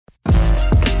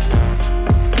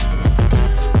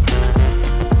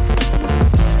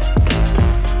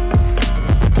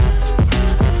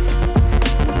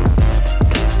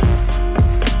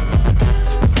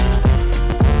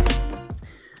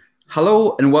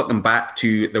and welcome back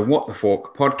to the What the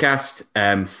Fork podcast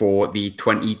for the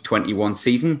 2021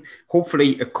 season.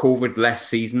 Hopefully a COVID-less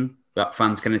season that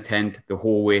fans can attend the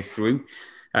whole way through.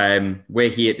 We're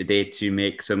here today to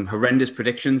make some horrendous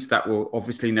predictions that will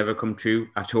obviously never come true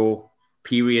at all,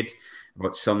 period,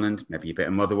 about Sunderland, maybe a bit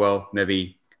of Motherwell,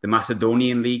 maybe the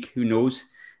Macedonian League, who knows.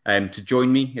 To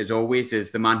join me, as always, is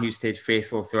the man who stayed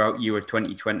faithful throughout Euro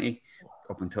 2020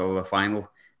 up until the final.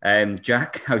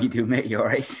 Jack, how you doing, mate? You all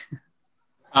right?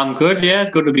 I'm good, yeah.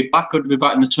 Good to be back. Good to be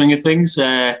back in the swing of things.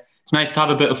 It's nice to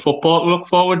have a bit of football to look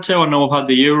forward to. I know I've had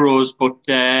the Euros, but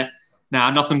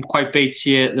nothing quite beats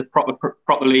the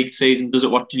proper league season, does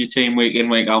it? Watching your team week in,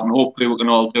 week out, and hopefully we can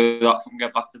all do that when we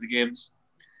get back to the games.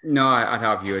 No, I'd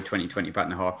have Euro 2020 back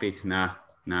in a heartbeat. Nah,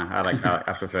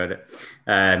 I preferred it.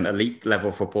 Elite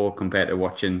level football compared to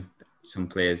watching some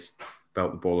players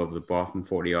belt the ball over the bar from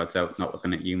 40 yards out. Not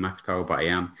looking at you, Max Power, but I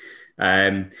am.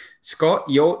 Scott,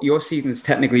 your season's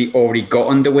technically already got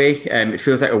underway. It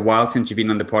feels like a while since you've been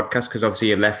on the podcast because obviously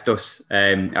you left us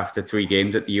after 3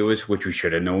 games at the Euros, which we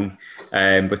should have known.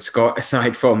 But Scott,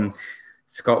 aside from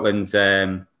Scotland's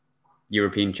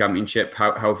European Championship,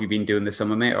 how have you been doing this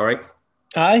summer, mate? All right?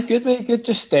 Aye, good, mate. Good.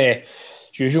 Just as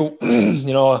usual,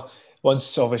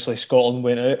 once obviously Scotland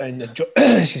went out and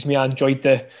I enjoyed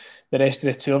the rest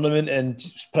of the tournament, and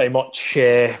pretty much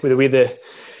with the way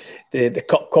the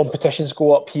cup competitions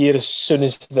go up here as soon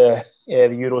as the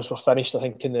Euros were finished. I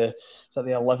think the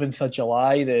 11th of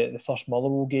July, the first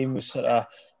Motherwell game was sort of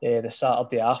the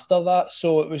Saturday after that.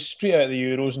 So it was straight out of the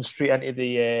Euros and straight into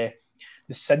the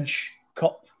Cinch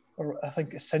Cup, or I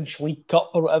think it's Cinch League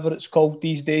Cup or whatever it's called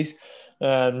these days.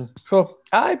 So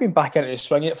I've been back into the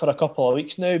swing it for a couple of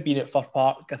weeks now. Been at Fir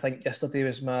Park, I think yesterday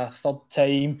was my 3rd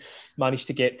time. Managed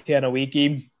to get to an away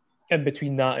game in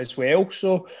between that as well.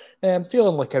 So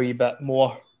feeling like a wee bit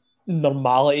more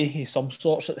normality of some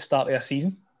sorts at the start of the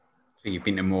season. So you've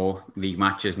been to more league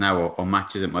matches now or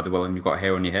matches at Motherwell and you've got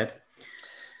hair on your head?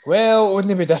 Well,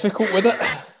 wouldn't it be difficult with it?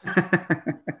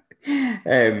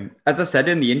 As I said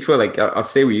in the intro, like I'll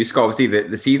say with you, Scott, obviously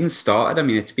the season started. I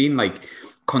mean, it's been like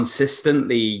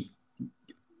consistently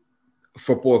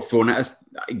football thrown at us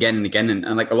again and again,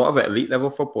 and like a lot of it elite level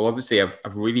football. Obviously, I've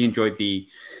really enjoyed the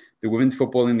women's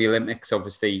football in the Olympics.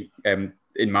 Obviously,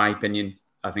 in my opinion,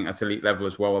 I think that's elite level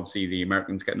as well. Obviously, the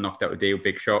Americans getting knocked out today, a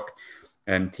big shock.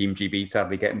 Team GB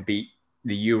sadly getting beat.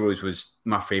 The Euros was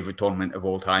my favourite tournament of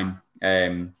all time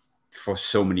for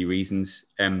so many reasons.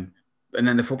 And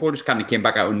then the football just kind of came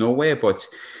back out of nowhere, but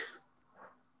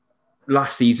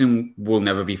last season will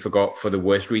never be forgot for the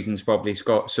worst reasons, probably,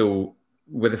 Scott. So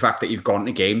with the fact that you've gone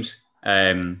to games,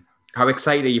 how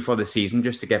excited are you for the season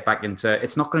just to get back into...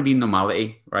 It's not going to be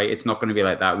normality, right? It's not going to be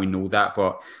like that. We know that.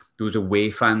 But there was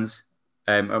away fans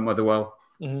at Motherwell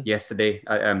yesterday,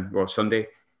 or Sunday.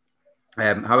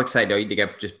 How excited are you to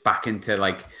get just back into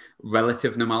like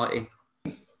relative normality?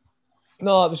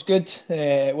 No, it was good.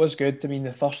 It was good. I mean,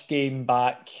 the first game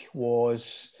back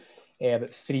was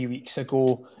about 3 weeks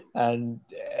ago, and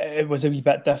it was a wee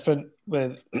bit different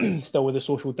with still with the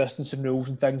social distancing rules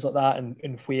and things like that,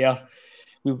 and where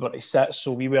we were to sit.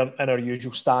 So we weren't in our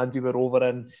usual stand. We were over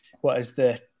in what is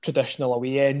the traditional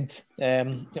away end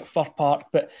at Fir Park.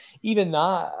 But even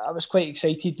that, I was quite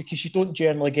excited because you don't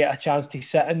generally get a chance to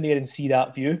sit in there and see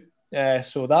that view.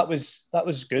 So that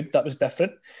was good. That was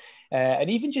different. And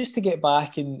even just to get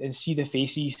back and see the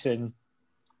faces, and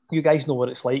you guys know what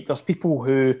it's like. There's people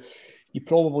who you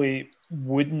probably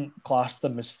wouldn't class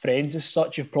them as friends as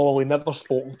such. You've probably never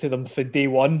spoken to them for day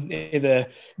one of the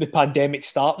pandemic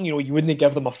starting. You wouldn't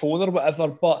give them a phone or whatever,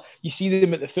 but you see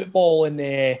them at the football and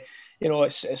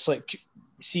it's like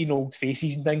seeing old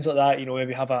faces and things like that.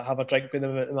 Maybe have a drink with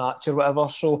them at the match or whatever.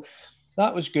 So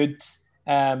that was good.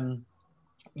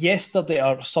 Yesterday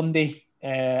or Sunday,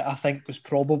 I think was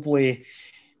probably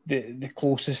the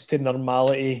closest to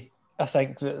normality I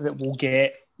think that we'll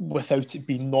get without it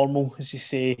being normal, as you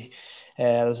say.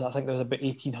 I think there's about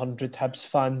 1,800 Hibs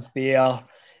fans there,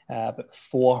 about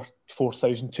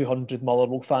 4,200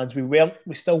 Motherwell fans.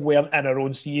 We still weren't in our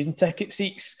own season ticket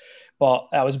seats, but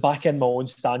I was back in my own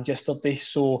stand yesterday.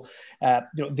 So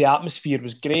the atmosphere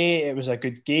was great. It was a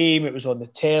good game. It was on the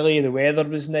telly. The weather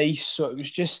was nice. So it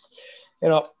was just,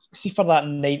 see, for that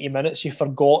 90 minutes, you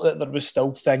forgot that there was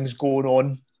still things going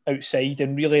on outside,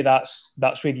 and really that's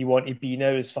where you want to be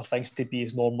now, is for things to be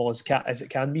as normal as it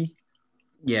can be.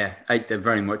 Yeah,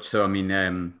 very much so. I mean,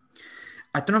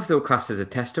 I don't know if they were classed as a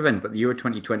test event, but the Euro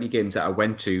 2020 games that I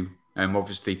went to,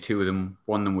 obviously 2 of them,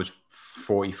 one of them was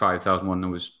 45,000, one of them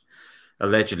was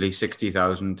allegedly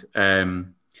 60,000.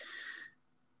 And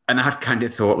And I kind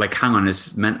of thought, like, hang on,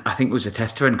 I think it was a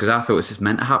test run because I thought it was just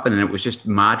meant to happen, and it was just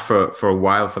mad for a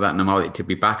while for that normality to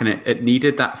be back. And it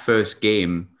needed that first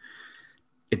game.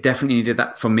 It definitely needed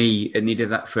that for me. It needed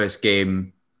that first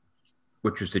game,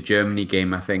 which was the Germany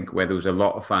game, I think, where there was a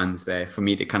lot of fans there for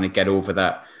me to kind of get over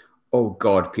that. Oh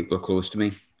God, people are close to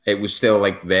me. It was still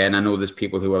like there, and I know there's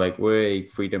people who are like, "Way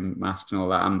freedom masks and all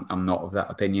that." I'm not of that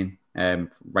opinion,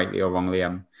 rightly or wrongly.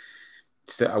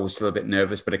 I was still a bit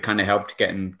nervous, but it kind of helped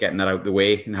getting that out of the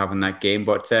way and having that game.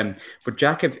 But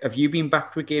Jack, have you been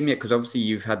back to a game yet? Because obviously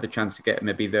you've had the chance to get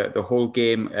maybe the whole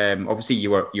game. Obviously you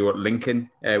were at Lincoln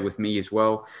with me as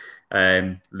well.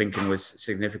 Lincoln was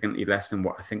significantly less than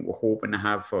what I think we're hoping to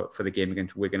have for the game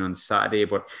against Wigan on Saturday.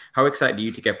 But how excited are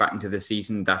you to get back into the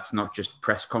season? That's not just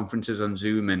press conferences on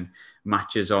Zoom and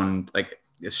matches on like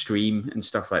a stream and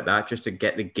stuff like that, just to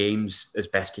get the games as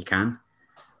best you can.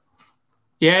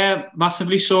 Yeah,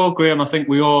 massively so, Graham. I think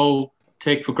we all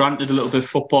take for granted a little bit of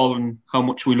football and how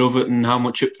much we love it and how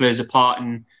much it plays a part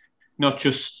in not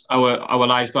just our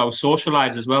lives, but our social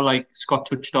lives as well. Like Scott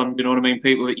touched on, you know what I mean?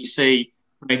 People that you see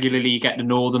regularly, you get to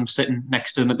know them sitting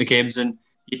next to them at the games, and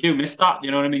you do miss that, you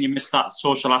know what I mean? You miss that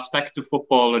social aspect of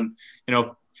football, and, you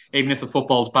know, even if the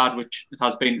football's bad, which it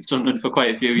has been something for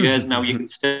quite a few years now, you can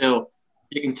still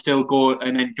go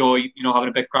and enjoy, you know, having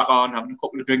a bit crack on, having a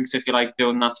couple of drinks if you like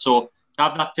doing that. So to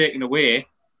have that taken away,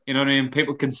 you know what I mean?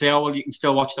 People can say, oh, well, you can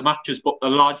still watch the matches, but a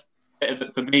large bit of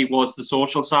it for me was the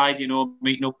social side, you know,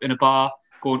 meeting up in a bar,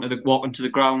 walking to the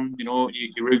ground, you know,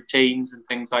 your routines and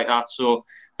things like that. So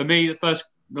for me, the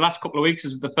last couple of weeks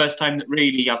is the first time that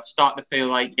really I've started to feel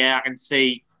like, yeah, I can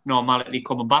see normality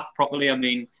coming back properly. I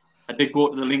mean, I did go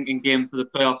to the Lincoln game for the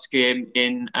playoffs game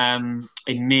in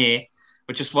May,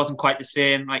 but just wasn't quite the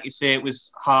same. Like you say, it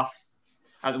was half.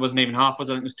 It wasn't even half. I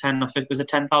think it was 10 or 15, was it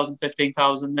 10,000,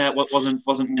 15,000 there?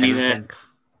 Wasn't many there.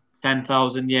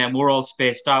 10,000, yeah. And we're all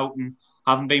spaced out, and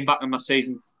I haven't been back in my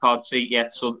season card seat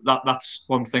yet. So that's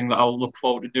one thing that I'll look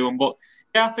forward to doing. But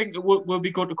yeah, I think it will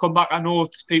be good to come back. I know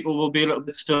people will be a little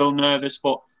bit still nervous,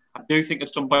 but I do think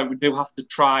at some point we do have to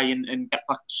try and get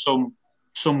back to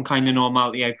some kind of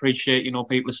normality. I appreciate, you know,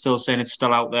 people are still saying it's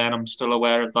still out there, and I'm still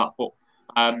aware of that. But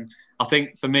I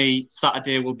think for me,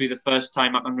 Saturday will be the first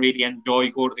time I can really enjoy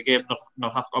going to the game.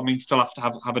 Still have to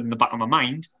have it in the back of my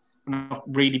mind, not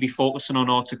really be focusing on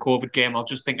it's a COVID game. I'll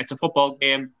just think it's a football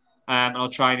game, and I'll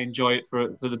try and enjoy it for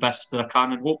the best that I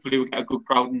can. And hopefully we'll get a good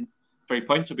crowd, and 3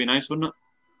 points would be nice, wouldn't it?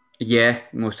 Yeah,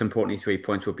 most importantly, 3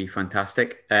 points would be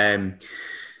fantastic.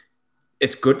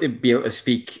 It's good to be able to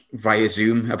speak via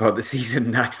Zoom about the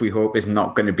season that we hope is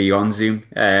not going to be on Zoom.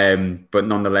 But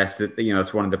nonetheless, you know,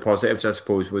 it's one of the positives, I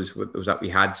suppose, was that we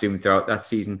had Zoom throughout that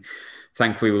season.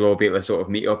 Thankfully, we'll all be able to sort of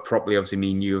meet up properly. Obviously,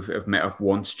 me and you have met up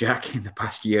once, Jack, in the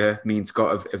past year. Me and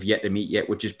Scott have yet to meet yet,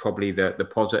 which is probably the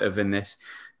positive in this.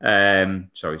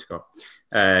 Sorry, Scott.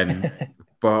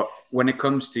 But when it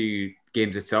comes to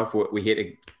games itself, we're here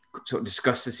to sort of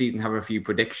discuss the season, have a few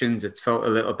predictions. It's felt a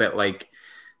little bit like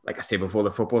I say before,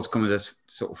 the football's coming as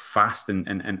sort of fast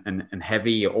and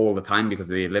heavy all the time because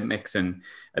of the Olympics and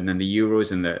then the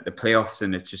Euros and the playoffs,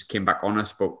 and it just came back on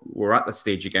us. But we're at the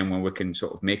stage again when we can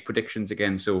sort of make predictions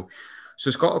again. So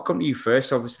Scott, I'll come to you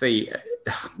first. Obviously,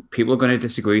 people are going to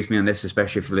disagree with me on this,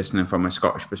 especially if you're listening from a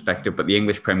Scottish perspective, but the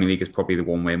English Premier League is probably the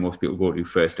one where most people go to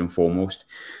first and foremost.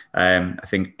 I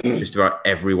think just about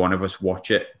every one of us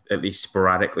watch it, at least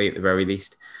sporadically at the very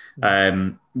least.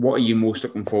 What are you most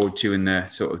looking forward to in the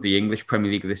sort of the English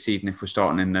Premier League this season if we're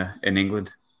starting in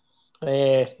England?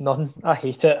 None. I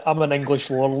hate it. I'm an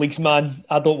English lower leagues man.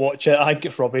 I don't watch it. I think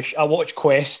it's rubbish. I watch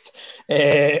Quest,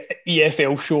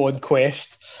 EFL show on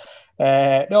Quest.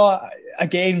 No,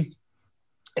 again,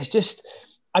 it's just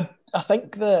I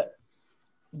think that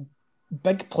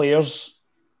big players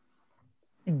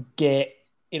get,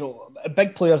 you know,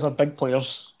 big players are big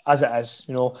players as it is,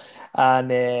 you know,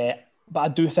 and but I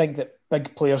do think that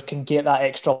big players can get that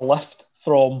extra lift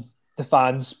from the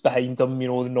fans behind them, you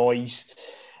know, the noise.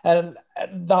 And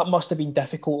that must have been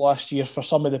difficult last year for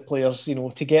some of the players, you know,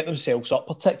 to get themselves up,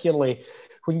 particularly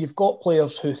when you've got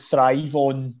players who thrive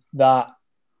on that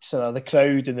sort of the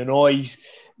crowd and the noise,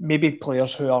 maybe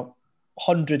players who are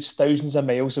hundreds, thousands of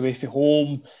miles away from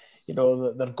home, you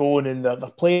know, they're going and they're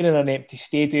playing in an empty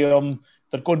stadium,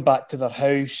 they're going back to their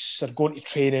house, they're going to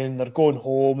training, they're going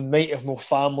home, might have no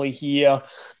family here.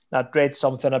 I'd read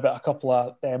something about a couple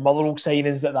of Motherwell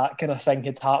signings that kind of thing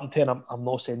had happened to, and I'm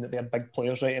not saying that they're big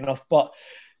players right enough, but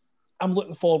I'm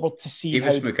looking forward to see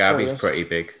Davis Mugabe's pretty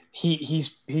big.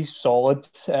 He's solid.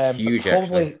 Huge, probably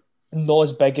actually. Not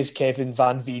as big as Kevin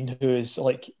Van Veen, who is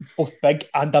like both big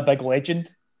and a big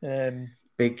legend. Big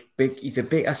Big. He's a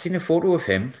big. I seen a photo of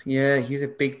him. Yeah, he's a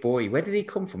big boy. Where did he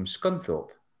come from? Scunthorpe.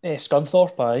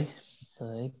 Scunthorpe, aye.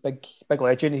 Big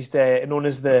legend. He's known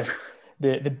as the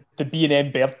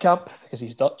B&M Bird Camp because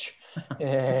he's Dutch.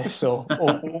 So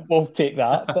we'll take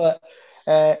that. But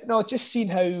no, just seeing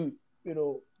how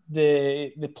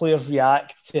the players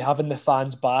react to having the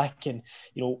fans back, and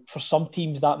for some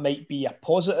teams that might be a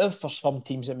positive, for some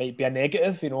teams it might be a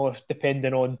negative.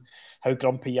 Depending on how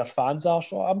grumpy your fans are.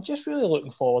 So I'm just really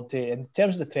looking forward to, in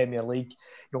terms of the Premier League,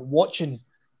 watching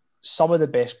some of the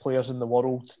best players in the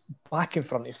world back in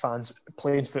front of fans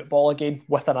playing football again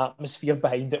with an atmosphere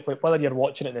behind it, whether you're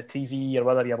watching it on the TV or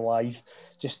whether you're live,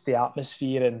 just the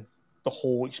atmosphere and the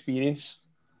whole experience.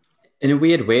 In a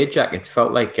weird way, Jack, it's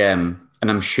felt like, and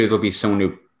I'm sure there'll be someone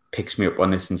who picks me up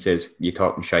on this and says, you're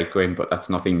talking shite, Graham, but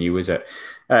that's nothing new, is it?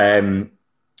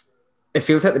 It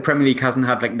feels like the Premier League hasn't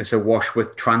had like this awash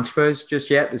with transfers just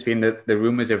yet. There's been the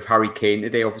rumours of Harry Kane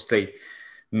today, obviously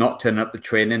not turning up to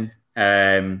training,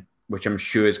 which I'm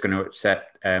sure is going to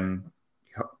upset Son,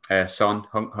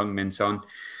 Heung-min Son,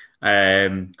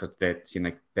 because they seem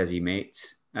like busy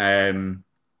mates. And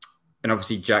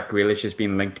obviously Jack Grealish has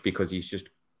been linked because he's just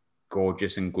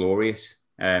gorgeous and glorious,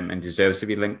 and deserves to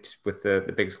be linked with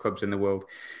the biggest clubs in the world.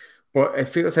 But it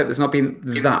feels like there's not been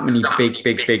that many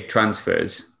big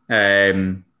transfers.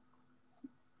 But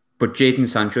Jadon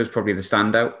Sancho is probably the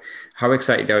standout. How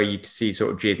excited are you to see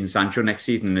sort of Jadon Sancho next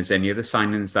season? And is there any other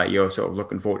signings that you're sort of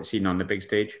looking forward to seeing on the big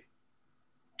stage?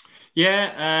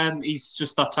 Yeah, he's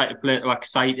just that type of player to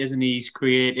excite, isn't he? He's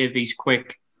creative, he's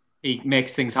quick, he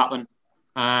makes things happen.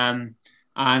 And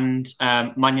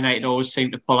Man United always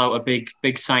seem to pull out a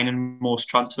big signing most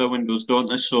transfer windows, don't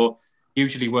they? So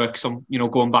usually works on,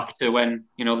 going back to when,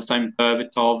 the time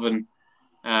Berbatov and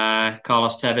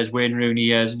Carlos Tevez, Wayne Rooney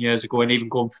years and years ago, and even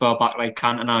going far back like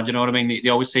Cantona, do you know what I mean? They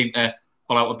always seem to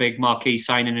pull out a big marquee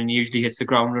signing and usually hits the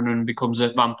ground running and becomes a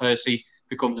Van Persie,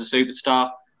 becomes a superstar.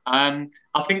 I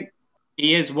think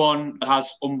he is one that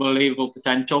has unbelievable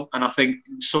potential, and I think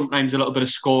sometimes a little bit of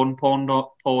scorn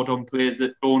poured on players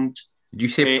that don't Did you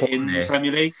say play in the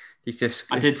Premier League.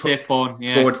 I did say porn,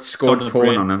 yeah. Scored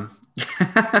porn on him.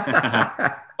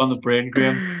 On the brain,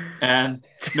 Graham.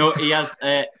 No, he has...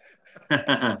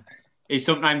 he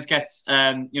sometimes gets,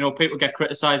 people get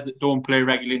criticised that don't play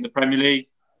regularly in the Premier League.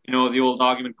 The old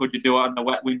argument, could you do it on a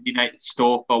wet, windy night at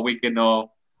Stoke or Wigan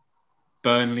or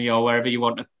Burnley or wherever you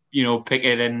want to, pick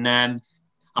it. And I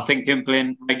think him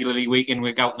playing regularly week in,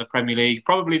 week out in the Premier League,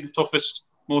 probably the toughest,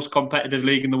 most competitive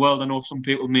league in the world. I know some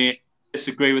people may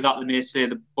disagree with that. They may say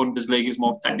the Bundesliga is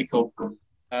more technical.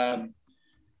 I'm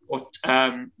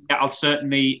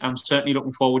certainly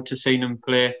looking forward to seeing him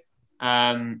play.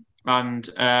 And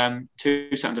 2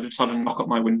 seconds, I just had to knock at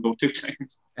my window 2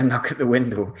 seconds. And knock at the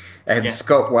window.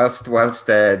 Scott, whilst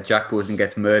Jack goes and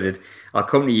gets murdered, I'll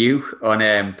come to you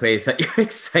on players that you're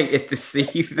excited to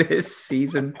see this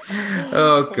season.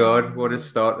 Oh God, what a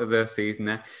start of the season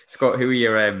there. Scott, who are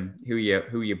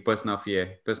you buzzing off your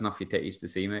titties to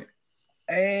see, mate?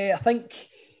 I think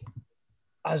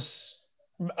as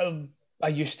I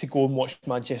used to go and watch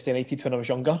Manchester United when I was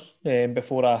younger,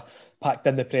 before I packed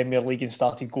in the Premier League and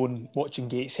started watching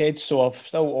Gateshead. So I've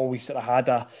still always sort of had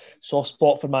a soft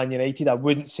spot for Man United. I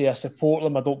wouldn't say I support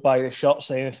them. I don't buy the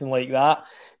shirts or anything like that.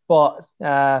 But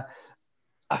I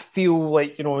feel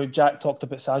like, Jack talked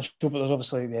about Sancho, but there's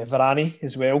obviously Varane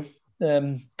as well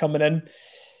coming in.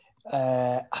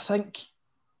 I think,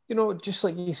 just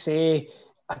like you say,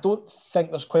 I don't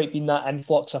think there's quite been that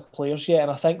influx of players yet.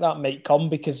 And I think that might come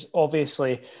because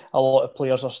obviously a lot of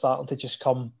players are starting to just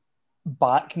come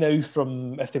back now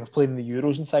from if they were playing the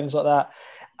Euros and things like that.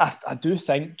 I do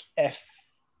think if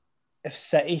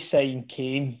City sign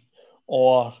Kane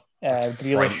or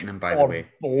Grealish or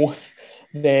both,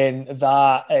 then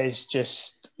that is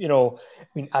just,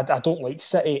 I don't like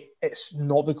City. It's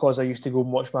not because I used to go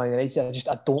and watch Man United.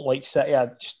 I don't like City. I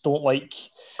just don't like...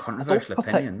 Controversial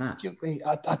opinion, that.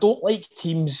 I don't like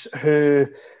teams who,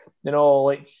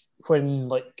 like when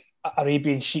like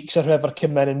Arabian sheiks or whoever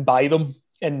come in and buy them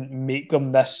and make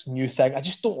them this new thing. I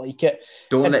just don't like it.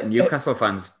 Don't let Newcastle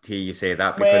fans hear you say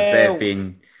that because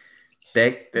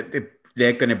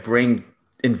they're going to bring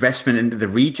investment into the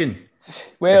region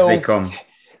if they come. Do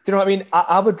you know what I mean?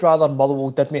 I would rather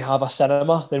Motherwell didn't have a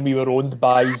cinema than we were owned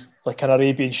by like an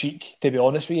Arabian sheik, to be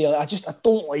honest with you. I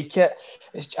don't like it.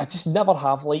 I just never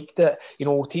have liked it.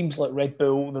 Teams like Red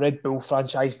Bull, the Red Bull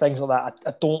franchise, things like that.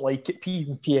 I don't like it.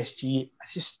 Even PSG,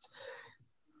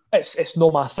 it's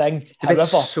not my thing. It's a bit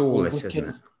soulless, isn't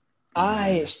it?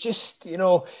 Aye, it's just,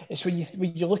 it's when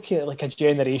you look at like a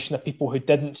generation of people who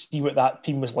didn't see what that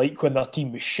team was like when their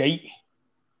team was shite.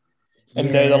 And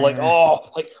now they're like,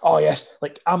 oh yes,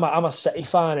 like I'm a City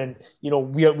fan, and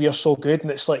we're so good.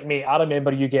 And it's like, mate, I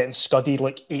remember you getting scudded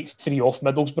like 8-3 off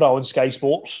Middlesbrough on Sky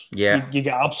Sports. Yeah, you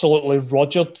get absolutely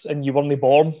rogered, and you weren't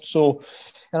born. So,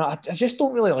 and I just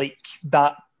don't really like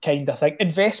that kind of thing.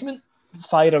 Investment,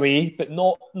 fire away, but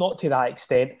not to that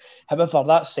extent. However,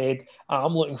 that said,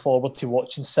 I'm looking forward to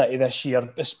watching City this year,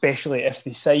 especially if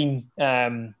they sign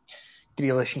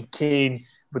Grealish and Kane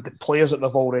with the players that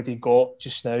they've already got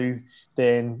just now.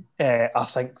 Then I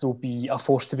think they'll be a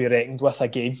force to be reckoned with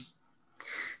again.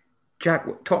 Jack,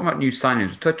 talking about new signings,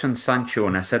 we touched on Sancho,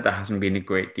 and I said there hasn't been a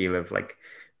great deal of like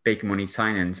big money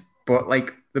signings. But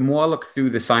like the more I look through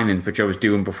the signings, which I was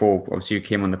doing before, obviously you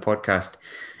came on the podcast,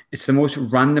 it's the most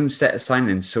random set of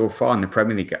signings so far in the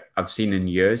Premier League I've seen in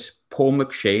years. Paul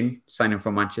McShane signing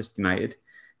for Manchester United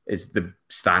is the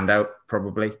standout,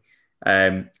 probably.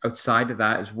 Outside of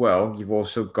that as well, you've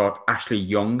also got Ashley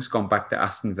Young's gone back to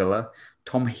Aston Villa.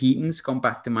 Tom Heaton's gone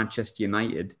back to Manchester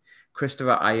United.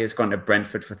 Christopher Ayer's gone to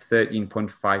Brentford for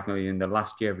 13.5 million in the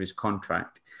last year of his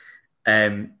contract.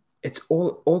 It's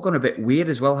all gone a bit weird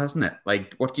as well, hasn't it?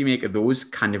 Like, what do you make of those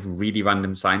kind of really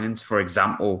random signings? For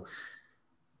example,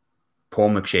 Paul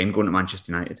McShane going to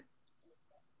Manchester United.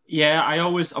 Yeah,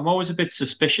 I'm always a bit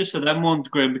suspicious of them ones,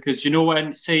 Graham, because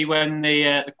when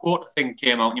the quota thing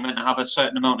came out, you meant to have a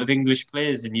certain amount of English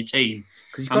players in your team.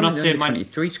 Because he's gone in the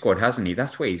 23 squad, hasn't he?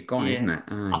 That's where he's gone, isn't it?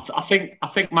 I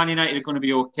think Man United are going to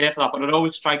be okay for that, but it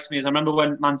always strikes me as I remember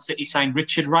when Man City signed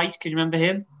Richard Wright. Can you remember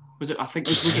him? Was it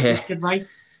Richard Wright?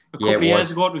 A couple of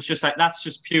years ago, it was just like, that's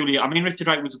just purely... I mean, Richard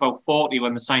Wright was about 40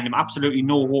 when they signed him. Absolutely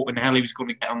no hope in hell he was going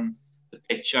to get on the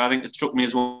pitch. I think it struck me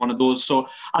as one of those. So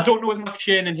I don't know with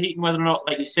McShane and Heaton whether or not,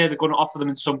 like you say, they're going to offer them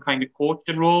in some kind of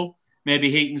coaching role.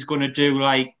 Maybe Heaton's going to do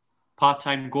like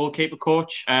part-time goalkeeper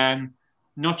coach.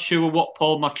 Not sure what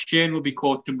Paul McShane will be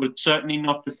coaching, but certainly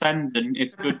not defending,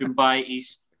 if judging by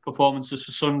his performances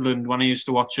for Sunderland when I used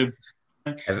to watch him.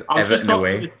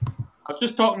 I was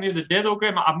just talking the other day, though,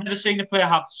 Graham. I've never seen a player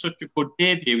have such a good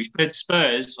debut. He's played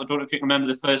Spurs. I don't know if you can remember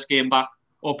the first game back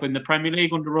up in the Premier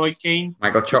League under Roy Keane.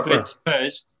 Michael Chopra.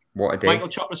 Spurs. What a day. Michael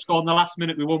Chopra scored in the last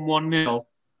minute. We won 1-0.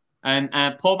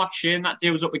 And Paul McShane that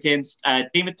day was up against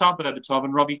Dimitar Berbatov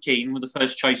and Robbie Keane, were the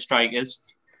first choice strikers.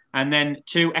 And then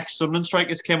two ex-Sunderland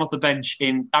strikers came off the bench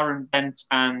in Darren Bent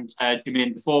and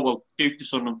Jermaine Defoe. Well, two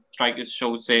Sunderland strikers,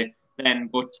 shall we say, then.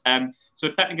 But so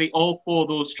technically all four of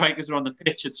those strikers were on the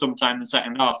pitch at some time in the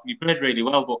second half. And he played really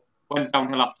well, but went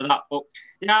downhill after that. But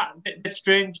yeah, a bit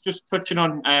strange. Just touching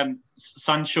on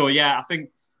Sancho, yeah, I think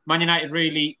Man United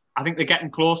really, I think they're getting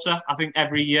closer. I think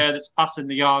every year that's passing,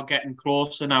 they are getting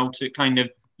closer now to kind of,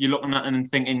 you're looking at them and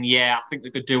thinking, yeah, I think they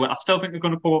could do it. I still think they're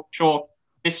going to go up short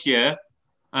this year.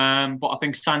 But I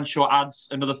think Sancho adds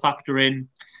another factor in.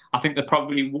 I think they're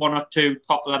probably one or two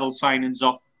top-level signings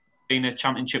off being a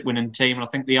championship-winning team, and I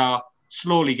think they are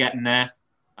slowly getting there.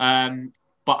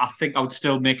 But I think I would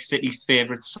still make City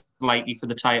favourites slightly for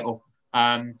the title.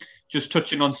 Just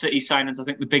touching on City signings, I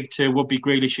think the big two would be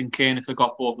Grealish and Kane if they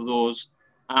got both of those.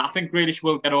 I think Grealish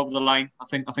will get over the line. I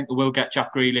think they will get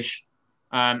Jack Grealish.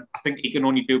 I think he can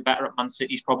only do better at Man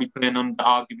City. He's probably playing under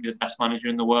arguably the best manager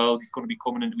in the world. He's going to be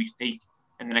coming into his peak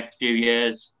in the next few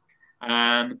years.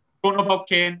 Don't know about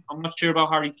Kane. I'm not sure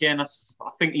about Harry Kane. I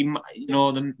think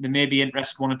there may be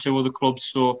interest one or two other clubs.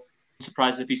 So I'm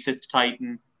surprised if he sits tight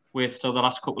and waits till the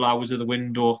last couple of hours of the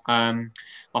window. I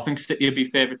think City will be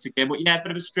favourites again. But yeah, a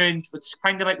bit of a strange. It's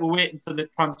kind of like we're waiting for the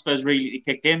transfers really to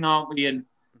kick in, aren't we? And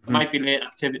there might be late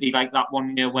activity like that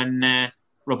one year when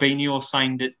Robinho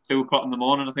signed at 2:00 in the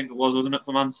morning. I think it was, wasn't it,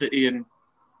 for Man City? And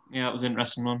yeah, it was an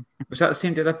interesting one. Was that the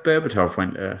same day that Berbatov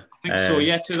went to? I think so,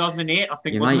 yeah, 2008, I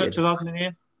think, United. Wasn't it,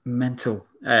 2008? Mental.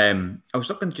 I was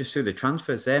looking just through the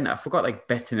transfers then. I forgot, like,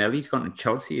 Bettinelli's gone to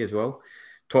Chelsea as well.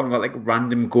 Talking about, like,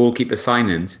 random goalkeeper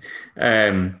signings.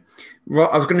 I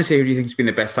was going to say, who do you think has been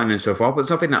the best signing so far? But there's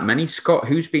not been that many. Scott,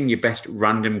 who's been your best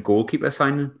random goalkeeper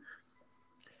signing?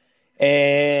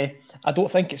 I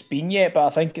don't think it's been yet, but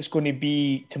I think it's going to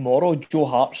be tomorrow. Joe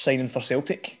Hart signing for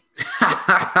Celtic.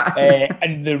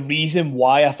 And the reason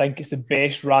why I think it's the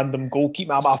best random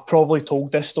goalkeeper, I've probably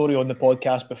told this story on the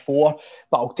podcast before,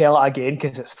 but I'll tell it again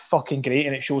because it's fucking great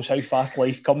and it shows how fast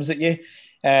life comes at you.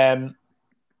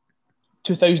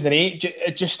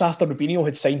 2008, just after Robinho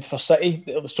had signed for City,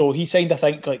 so he signed, I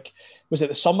think, like, was it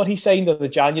the summer he signed or the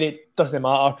January? Doesn't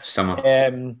matter.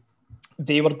 Summer.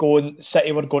 City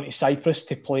were going to Cyprus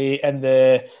to play in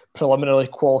the preliminary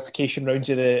qualification rounds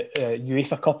of the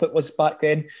UEFA Cup, it was back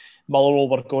then. Motherwell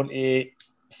were going to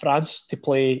France to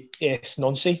play AS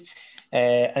Nancy,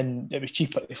 and it was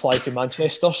cheaper to fly to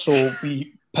Manchester, so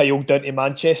we piled down to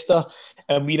Manchester,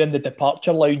 and we're in the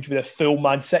departure lounge with a full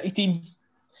Man City team.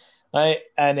 Right,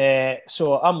 and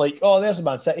so I'm like, oh, there's the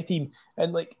Man City team,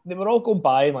 and like they were all going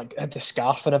by and like had the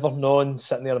scarf and everything,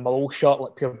 sitting there in my little shirt,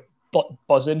 like pure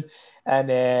buzzing,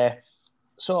 and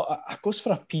so I goes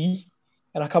for a pee,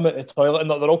 and I come out the toilet, and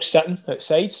they're all sitting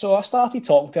outside. So I started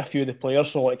talking to a few of the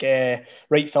players. So like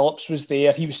Wright Phillips was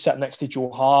there, he was sitting next to Joe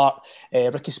Hart,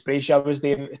 Ricky Sprayshaw was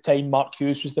there at the time, Mark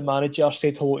Hughes was the manager,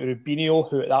 said hello to Rubinho,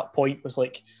 who at that point was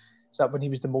like, is that when he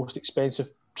was the most expensive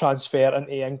transfer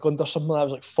into England or something? That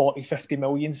was like 40, 50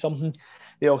 million something.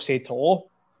 They all said hello.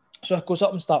 So I goes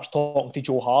up and starts talking to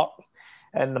Joe Hart,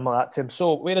 and I'm like to him,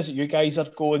 so where is it you guys are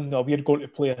going? No, we're going to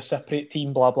play a separate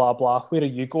team, blah, blah, blah. Where are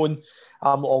you going?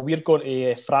 We're going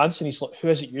to France. And he's like, who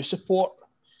is it you support?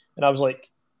 And I was like,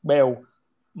 well,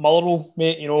 Motherwell,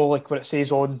 mate, you know, like what it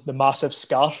says on the massive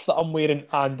scarf that I'm wearing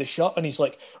and the shirt. And he's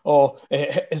like, oh,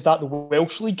 is that the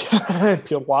Welsh League?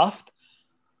 Pure laughed.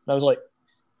 And I was like,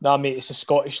 nah, mate, it's the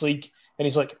Scottish League. And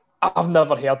he's like, I've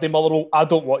never heard of Motherwell. I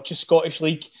don't watch the Scottish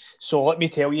League. So let me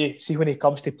tell you, see, when he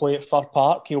comes to play at Fir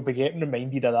Park, he'll be getting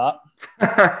reminded of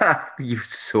that. You're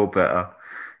so bitter.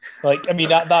 Like, I mean,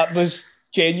 that was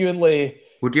genuinely...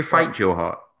 Would you fight Joe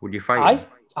Hart? Would you fight him?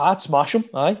 I'd smash him.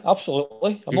 Aye,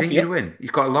 absolutely. Do you think he'd win?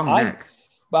 He's got a long neck.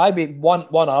 But I mean, one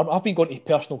arm. I've been going to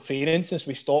personal training since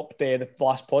we stopped the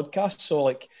last podcast. So,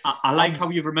 like, I like how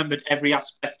you've remembered every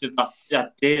aspect of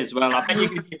that day as well. I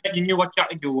bet you knew what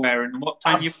jacket you were wearing and what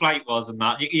time your flight was and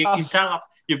that. You tell that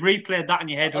you've replayed that in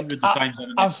your head hundreds of times.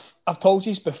 I've told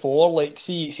you before. Like,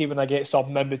 see when I get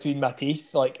something in between my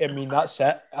teeth. Like, I mean, that's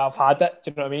it. I've had it.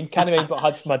 Do you know what I mean? Can't remember what I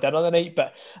had for my dinner the night,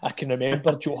 but I can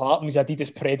remember Joe Hart and his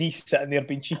Adidas Predis sitting there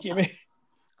being cheeky at me.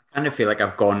 I kind of feel like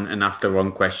I've gone and asked the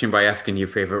wrong question by asking your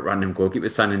favourite random goalkeeper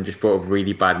stand and just brought up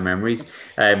really bad memories.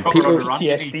 People are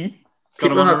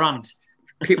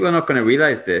not going to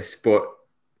realise this, but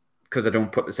because I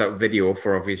don't put this out video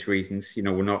for obvious reasons, you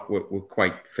know, we're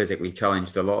quite physically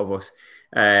challenged, a lot of us.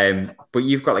 But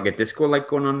you've got like a disco light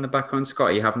going on in the background, Scott.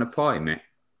 Are you having a party, mate?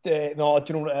 No, do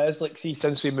you know what it is? Like, see,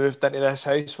 since we moved into this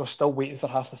house, we're still waiting for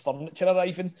half the furniture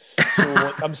arriving. So,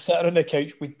 like, I'm sitting on the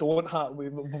couch. We've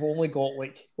only got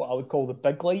like what I would call the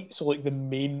big light, so like the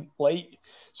main light.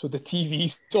 So the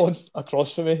TV's on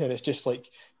across from me, and it's just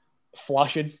like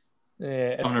flashing.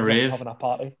 On a rave, having a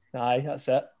party. Aye, that's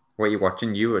it. What are you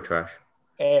watching? Eurotrash?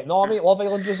 No, mate. Love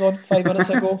Island was on 5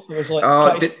 minutes ago. It was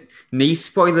like, knee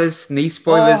spoilers.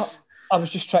 I was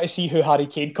just trying to see who Harry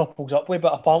Kane couples up with,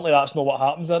 but apparently that's not what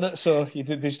happens in it. So they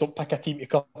just don't pick a team to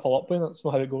couple up with. That's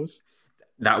not how it goes.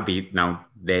 That would be, now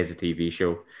there's a TV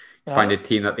show. Find a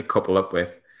team that they couple up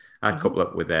with. I'd couple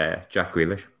up with Jack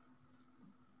Grealish.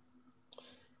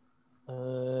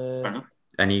 We'll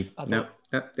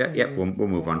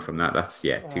move on from that. That's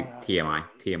TMI.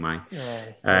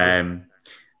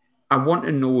 I want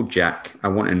to know, Jack.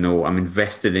 I'm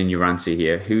invested in your answer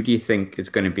here. Who do you think is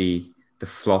going to be the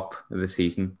flop of the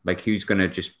season? Like, who's going to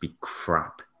just be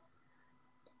crap?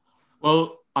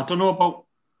 Well, I don't know about...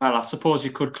 Well, I suppose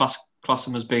you could class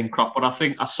them as being crap, but I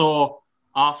think I saw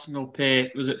Arsenal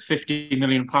pay, was it £50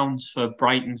 million for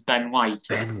Brighton's Ben White?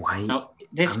 Ben White? Now,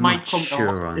 this might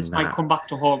come back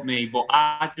to haunt me, but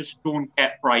I just don't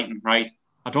get Brighton, right?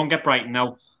 I don't get Brighton.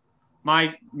 Now,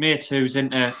 my mate who's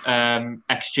into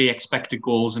XG, expected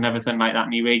goals and everything like that,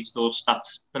 and he reads those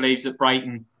stats, believes that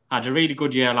Brighton had a really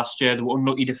good year last year. They were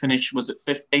unlucky to finish, was it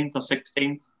 15th or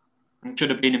 16th? And it should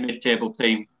have been a mid-table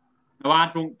team. Now, I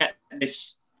don't get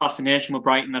this fascination with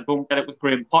Brighton. I don't get it with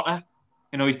Graham Potter.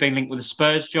 You know, he's been linked with a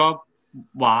Spurs job.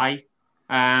 Why?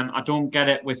 I don't get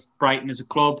it with Brighton as a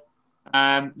club.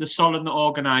 They're solid and they're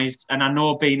organised. And I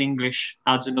know being English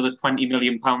adds another £20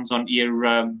 million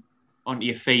onto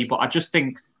your fee. But I just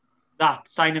think that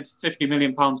signing £50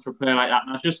 million for a player like that,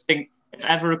 and I just think if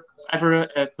ever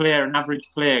a player, an average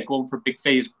player going for a big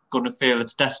fee is going to fail,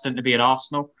 it's destined to be at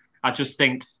Arsenal. I just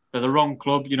think they're the wrong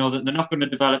club. You know, that they're not going to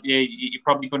develop you. You're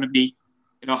probably going to be,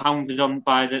 you know, hounded on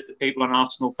by the people on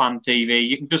Arsenal fan TV.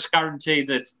 You can just guarantee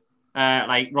that,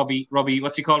 like Robbie,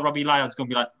 what's he called? Robbie Lyle's going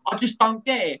to be like, I just don't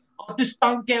get it. I just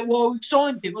don't get why we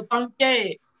signed him. I don't get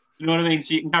it. You know what I mean?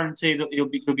 So you can guarantee that you'll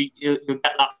get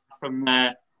that from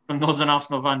those on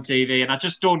Arsenal fan TV. And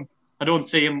I don't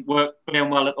see him playing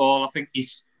well at all. I think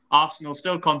Arsenal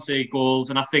still concede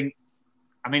goals, and I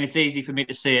mean, it's easy for me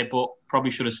to say, but probably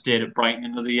should have stayed at Brighton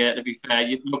another year, to be fair.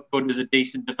 You look good as a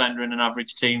decent defender in an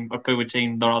average team, a poor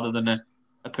team, rather than a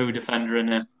poor defender in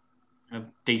a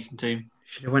decent team.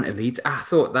 Should have went to Leeds. I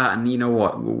thought that, and you know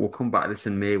what? We'll come back to this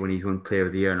in May when he's won Player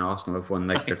of the Year and Arsenal have won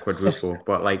like the quadruple.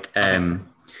 But like,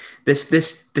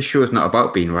 this show's not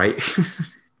about being right.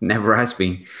 Never has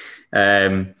been.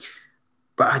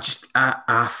 But But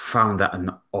I found that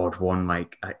an odd one.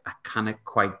 Like, I kind of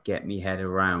quite get me head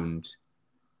around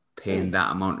paying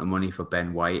that amount of money for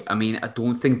Ben White. I mean, I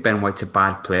don't think Ben White's a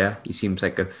bad player. He seems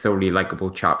like a thoroughly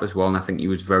likable chap as well, and I think he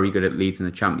was very good at Leeds in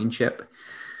the Championship.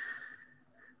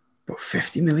 But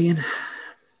 50 million?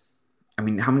 I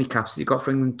mean, how many caps has he got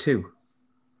for England? 2? How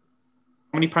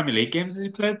many Premier League games has he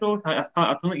played, though? I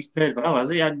don't think he's played well, has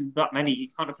he? That many.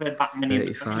 He can't have played that many in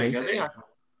the Premier League, has he?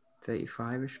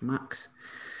 35-ish max.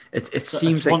 It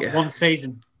seems like one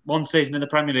season in the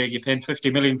Premier League, you're paying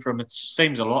 50 million for him. It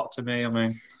seems a lot to me. I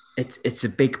mean, it's a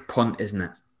big punt, isn't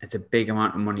it? It's a big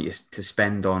amount of money to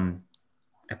spend on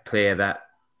a player that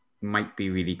might be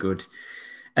really good.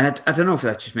 And I don't know if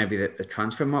that's just maybe the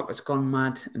transfer market's gone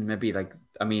mad, and maybe like,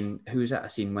 I mean, who's that I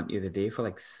seen went the other day for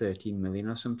like 13 million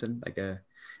or something? Like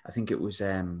I think it was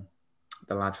the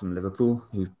lad from Liverpool,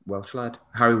 who's Welsh lad,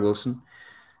 Harry Wilson.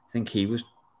 I think he's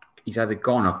either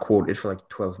gone or quoted for like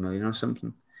 12 million or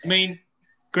something. I mean,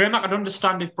 Graham, I could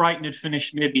understand if Brighton had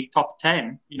finished maybe top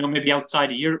 10, maybe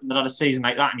outside of Europe, and had a season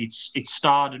like that, and he'd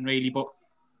starred and really, but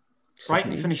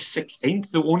Brighton finished 16th.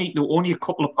 They were only a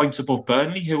couple of points above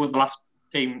Burnley, who were the last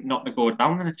team not to go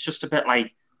down, and it's just a bit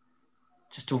like,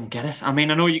 just don't get it. I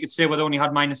mean, I know you could say, well, they only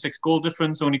had -6 goal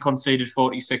difference, only conceded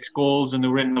 46 goals, and they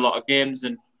were in a lot of games,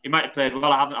 and he might have played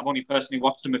well. I've only personally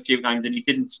watched him a few times, and he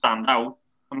didn't stand out.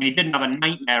 I mean, he didn't have a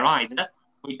nightmare either,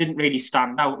 but he didn't really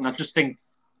stand out, and I just think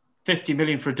 50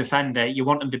 million for a defender, you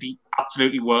want him to be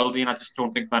absolutely worldy, and I just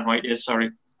don't think Ben White is,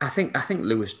 sorry. I think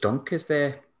Lewis Dunk is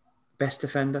their best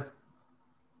defender.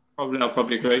 I'll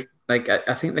probably agree. Like,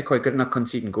 I think they're quite good at not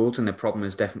conceding goals, and the problem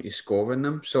is definitely scoring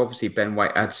them. So obviously Ben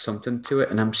White adds something to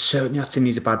it, and I'm certainly not saying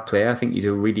he's a bad player. I think he's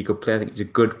a really good player. I think he's a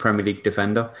good Premier League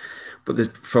defender. But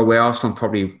for where Arsenal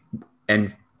probably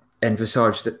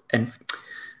envisaged that, and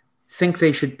think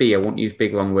they should be, I won't use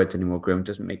big long words anymore, Grim. It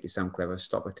doesn't make you sound clever.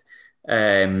 Stop it.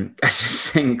 I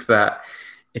just think that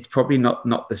it's probably not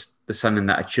the signing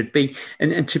that it should be.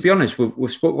 And to be honest,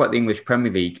 we've spoke about the English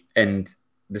Premier League, and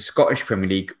the Scottish Premier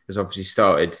League has obviously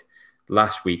started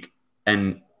last week.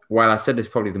 And while I said it's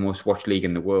probably the most watched league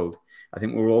in the world, I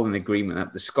think we're all in agreement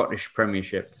that the Scottish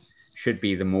Premiership should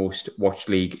be the most watched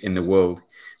league in the world.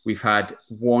 We've had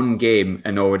one game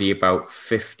and already about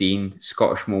 15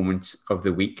 Scottish moments of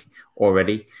the week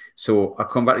already. So I'll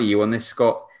come back to you on this,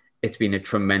 Scott. It's been a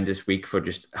tremendous week for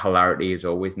just hilarity, as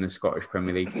always, in the Scottish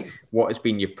Premier League. What has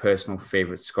been your personal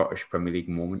favourite Scottish Premier League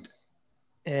moment?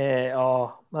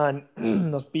 Oh man,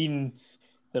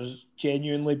 there's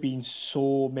genuinely been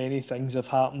so many things have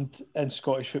happened in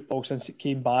Scottish football since it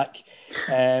came back.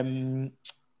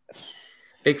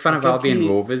 Big fan of Albion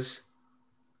Rovers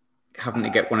having to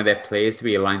get one of their players to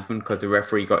be a linesman because the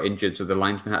referee got injured, so the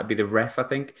linesman had to be the ref, I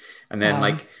think. And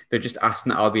then they're just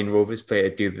asking the Albion Rovers player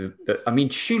to do the I mean,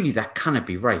 surely that cannot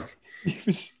be right.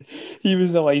 He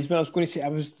was the linesman. I was going to say,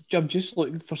 I'm just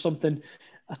looking for something.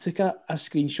 I took a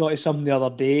screenshot of something the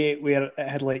other day where it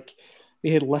had they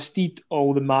had listed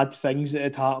all the mad things that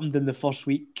had happened in the first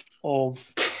week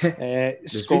of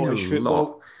Scottish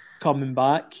football coming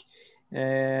back.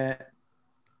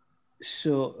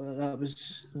 So that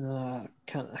was I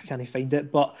can't find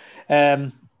it, but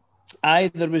there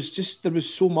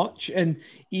was so much, and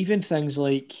even things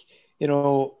like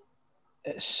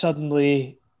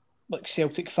suddenly like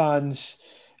Celtic fans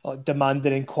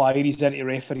demanding inquiries into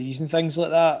referees and things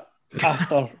like that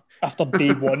after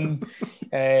day one.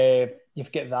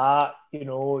 You've got that,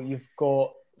 you've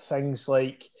got things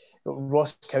like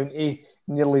Ross County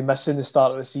nearly missing the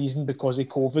start of the season because of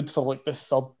COVID for like the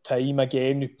third time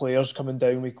again, with players coming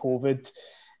down with COVID.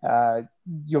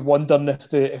 You're wondering if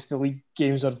the league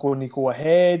games are going to go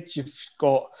ahead. You've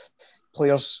got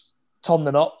players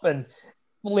turning up, and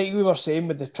like we were saying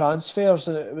with the transfers,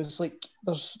 and it was like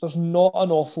there's not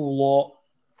an awful lot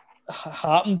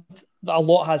happened. A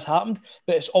lot has happened,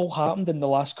 but it's all happened in the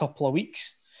last couple of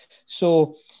weeks.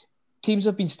 So teams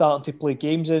have been starting to play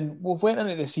games, and we've went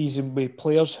into the season with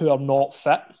players who are not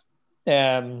fit,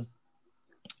 and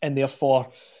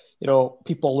therefore,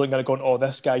 people looking at it going, "Oh,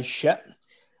 this guy's shit."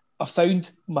 I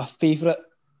found my favourite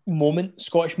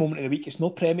Scottish moment of the week. It's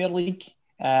no Premier League.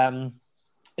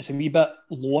 It's a wee bit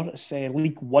lower. It's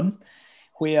League One,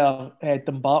 where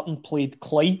Dumbarton played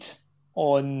Clyde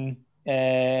on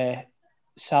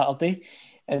Saturday,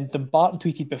 and Dumbarton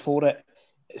tweeted before it,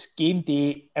 "It's game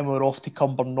day and we're off to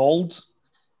Cumbernauld,"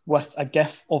 with a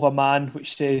gif of a man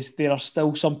which says, "There are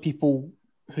still some people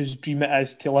whose dream it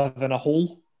is to live in a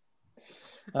hole."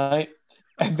 Right?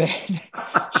 And then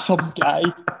some guy,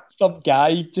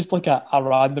 just like a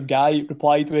random guy,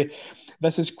 replied with,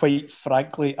 "This is quite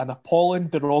frankly an appalling,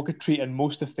 derogatory and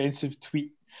most offensive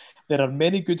tweet There are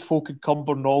many good folk in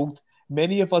Cumbernauld.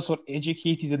 Many of us were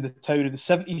educated in the town in the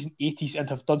 70s and 80s and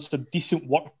have done some decent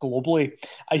work globally.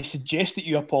 I suggest that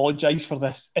you apologise for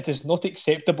this. It is not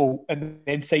acceptable." And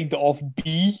then signed it off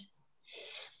B.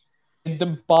 And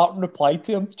then Barton replied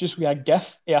to him just with a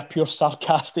gif of a pure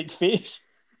sarcastic face.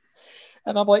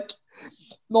 And I'm like,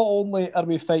 not only are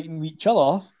we fighting with each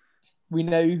other, we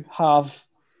now have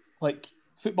like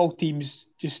football teams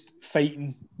just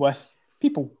fighting with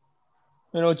people.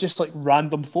 You know, just like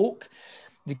random folk.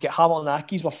 You get Hamilton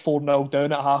Accies were 4-0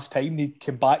 down at half time. They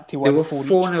came back to win. They were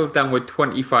 4-0 down with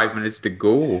 25 minutes to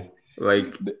go.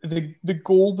 Like the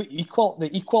goal, the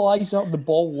equaliser, the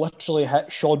ball literally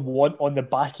hit Sean Want on the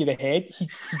back of the head. He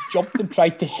jumped and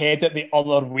tried to head it the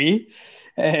other way,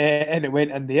 and it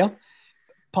went in there.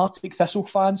 Partick Thistle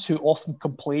fans who often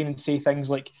complain and say things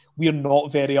like, "We're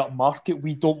not very upmarket,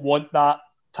 we don't want that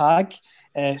tag."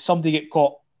 Somebody get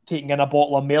caught taking in a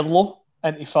bottle of Merlot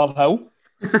into Fir Hill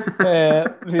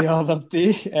the other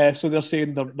day, so they're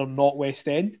saying they're not West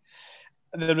End.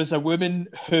 And there was a woman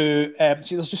who,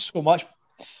 see, there's just so much.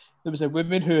 There was a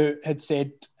woman who had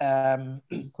said when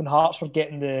Hearts were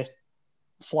getting the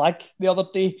flag the other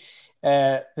day,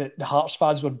 the Hearts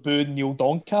fans were booing Neil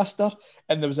Doncaster,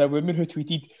 and there was a woman who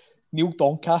tweeted, "Neil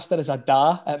Doncaster is a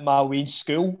da at my Wayne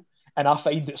school, and I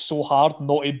find it so hard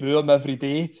not to boo him every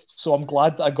day. So I'm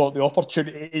glad that I got the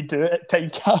opportunity to do it at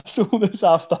Tynecastle this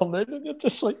afternoon." And you're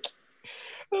just like,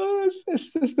 oh,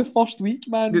 it's the first week,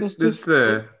 man.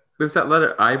 There's that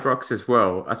letter at Ibrox as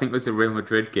well. I think it was a Real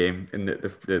Madrid game in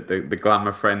the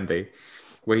Glamour friendly,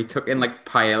 where he took in like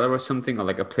paella or something, or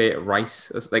like a plate of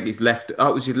rice, like his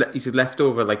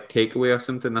leftover like takeaway or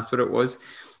something. That's what it was.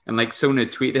 And like someone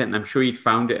had tweeted it, and I'm sure he'd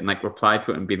found it and like replied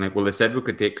to it and been like, "Well, they said we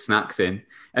could take snacks in."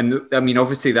 And I mean,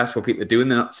 obviously that's what people are doing.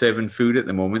 They're not serving food at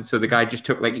the moment, so the guy just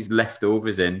took like his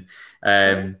leftovers in.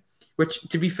 Which,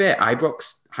 to be fair,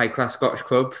 Ibrox, high class Scottish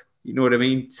club. You know what I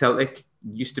mean? Celtic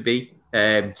used to be.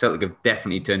 Celtic have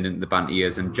definitely turned into the banter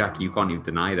years, and Jack, you can't even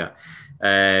deny that.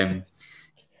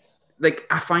 Like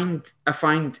I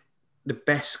find the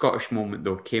best Scottish moment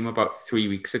though came about 3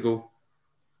 weeks ago,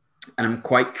 and I'm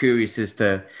quite curious as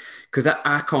to, because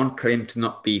I can't claim to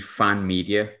not be fan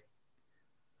media,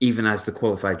 even as the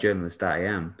qualified journalist that I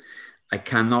am. I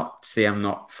cannot say I'm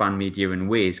not fan media in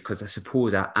ways, because I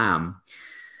suppose I am.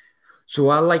 So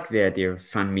I like the idea of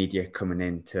fan media coming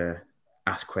in to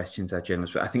ask questions at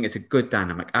journalists. But I think it's a good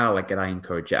dynamic. I like it. I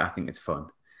encourage it. I think it's fun.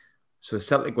 So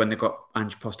Celtic, when they got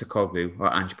Ange Postecoglou,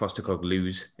 or Ange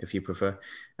Postecoglou's, if you prefer,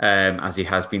 as he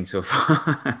has been so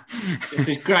far. This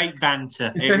is great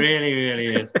banter. It really, really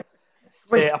is.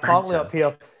 Apparently up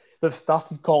here, they've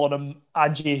started calling him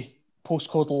Angie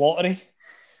Postcode Lottery,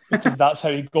 because that's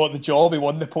how he got the job. He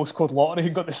won the postcode lottery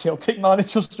and got the Celtic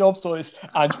manager's job, so it's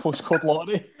Ange Postcode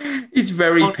Lottery. He's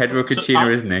very Pedro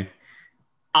Caixinha, isn't he?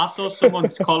 I saw someone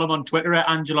call him on Twitter at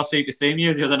Angelos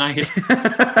Epithemia the other night.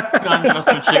 Angelos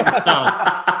from Shooting Star.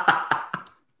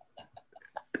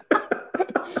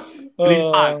 He's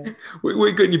back.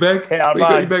 We got in your bag. Hey, we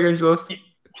got in your bag, Angelos.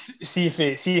 See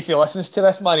if he listens to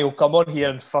this, man, he'll come on here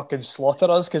and fucking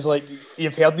slaughter us, because like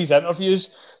you've heard these interviews.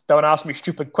 Don't ask me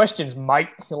stupid questions,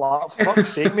 Mike. You're like,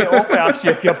 fuck's sake, mate. I'll ask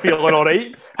you if you're feeling all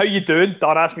right. How you doing?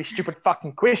 Don't ask me stupid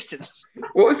fucking questions.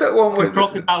 What was that one with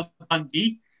Crocodile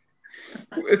Dundee?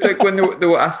 It's like when they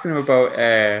were asking him about.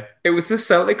 It was the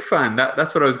Celtic fan.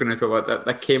 That's what I was going to talk about.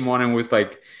 That came on and was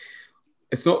like,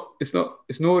 it's not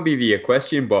really a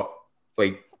question, but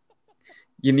like,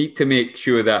 you need to make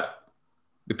sure that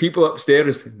the people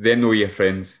upstairs, they know your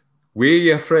friends. We're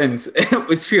your friends. It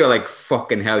was feel like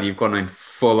fucking hell. You've gone in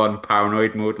full on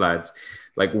paranoid mode, lads.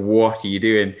 Like, what are you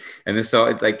doing? And they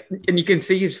started like, and you can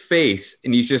see his face,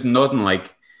 and he's just nodding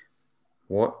like,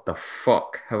 what the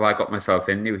fuck have I got myself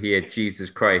into here? Jesus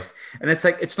Christ. And it's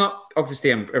like, it's not, obviously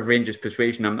I'm of Rangers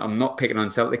persuasion. I'm not picking on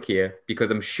Celtic here,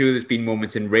 because I'm sure there's been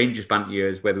moments in Rangers banter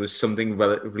years where there was something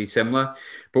relatively similar.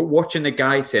 But watching the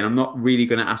guy saying, I'm not really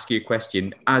going to ask you a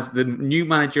question, as the new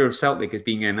manager of Celtic is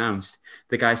being announced,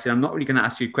 the guy said, I'm not really going to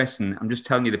ask you a question. I'm just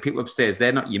telling you, the people upstairs,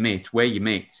 they're not your mates. We're your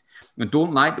mates. And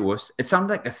don't lie to us. It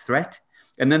sounded like a threat.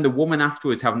 And then the woman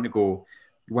afterwards having to go,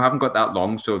 we haven't got that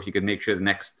long, so if you could make sure the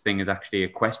next thing is actually a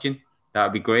question, that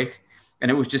would be great.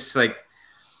 And it was just like,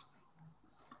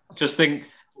 just think,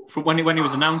 from when he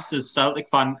was announced as Celtic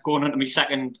fan, going on to my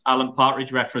second Alan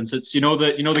Partridge reference, it's you know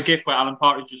the gif where Alan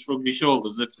Partridge just shrugged his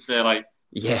shoulders as if to say like,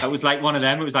 yeah, it was like one of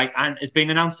them. It was like, and it's been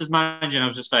announced as manager, and I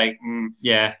was just like,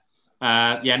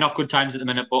 not good times at the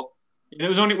minute. But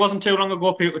it wasn't too long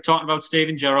ago people were talking about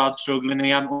Steven Gerrard struggling and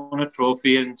he hadn't won a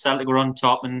trophy, and Celtic were on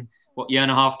top, and year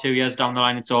and a half, 2 years down the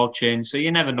line, it's all changed. So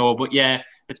you never know. But yeah,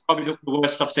 it's probably the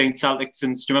worst I've seen Celtic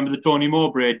since. Do you remember the Tony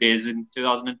Mowbray days in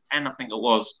 2010? I think it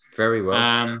was. Very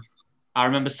well. I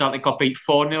remember Celtic got beat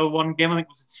 4-0 one game. I think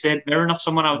it was at St Mirren or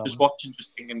someone. I was just watching,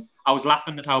 just thinking. I was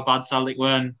laughing at how bad Celtic were.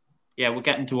 And yeah, we're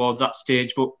getting towards that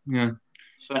stage. But yeah,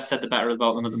 so less said the better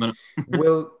about them at the minute.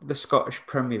 Will the Scottish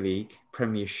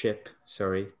Premiership,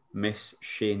 miss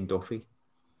Shane Duffy?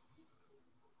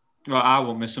 Well, I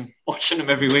won't miss him. Watching him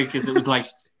every week, because it was like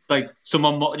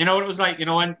someone, you know what it was like? You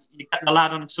know, when you get the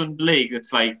lad on Sunday League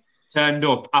that's like turned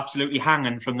up absolutely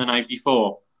hanging from the night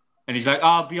before, and he's like,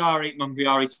 "Oh, be all right, man, be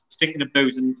all right," stinking of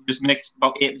booze, and just makes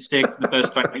about 8 mistakes in the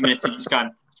first 20 minutes, and you just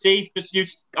can't. Steve, just you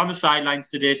on the sidelines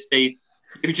today, Steve.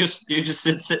 You just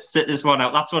sit this one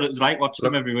out. That's what it was like watching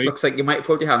him every week. Looks like you might have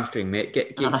pulled your hamstring, mate.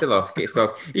 Get yourself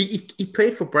off. He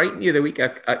played for Brighton the other week.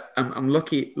 I'm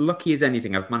lucky as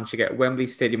anything. I've managed to get Wembley,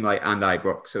 Stadium Light, and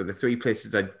Ibrox. So the three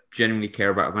places I genuinely care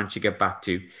about, I've managed to get back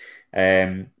to.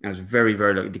 I was very,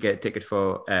 very lucky to get a ticket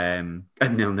for a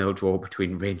 0-0 draw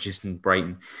between Rangers and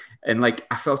Brighton, and like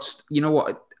I felt, you know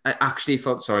what? I actually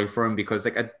felt sorry for him because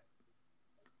like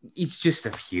he's just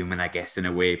a human, I guess, in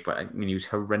a way. But I mean, he was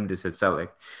horrendous at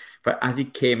Celtic. But as he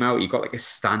came out, he got like a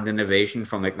standing ovation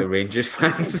from like the Rangers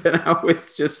fans, and I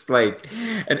was just like,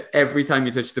 and every time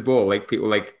you touch the ball, like people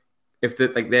like, if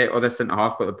their other centre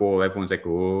half got the ball, everyone's like,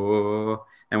 oh.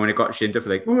 And when it got Shane Duffy,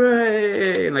 like,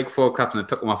 way, and like 4 claps, and it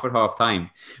took him off at half time.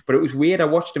 But it was weird. I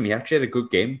watched him. He actually had a good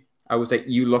game. I was like,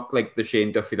 you look like the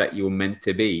Shane Duffy that you were meant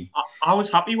to be. I was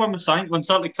happy when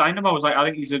Celtic signed him. I was like, I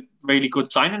think he's a really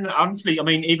good signing. Honestly, I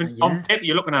mean, even on paper,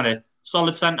 you're looking at it,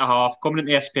 solid centre half coming in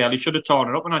the SPL. He should have torn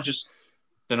it up, and I just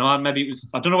don't know. Maybe it was.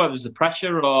 I don't know whether it was the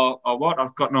pressure or what.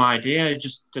 I've got no idea. He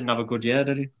just didn't have a good year,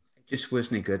 did he? It just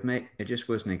wasn't good, mate. It just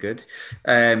wasn't good.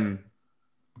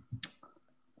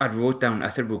 I'd wrote down, I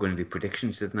said we were going to do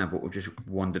predictions, didn't I? But we just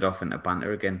wandered off into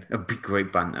banter again. It'd be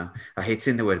great banter. I hate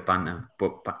saying the word banter,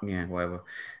 but yeah, whatever.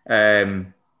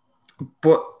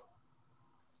 But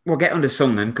we'll get on to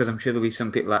Sunderland, because I'm sure there'll be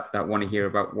some people that want to hear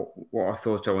about what our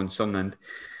thoughts are on Sunderland.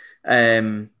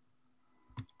 I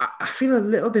feel a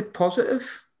little bit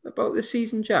positive about this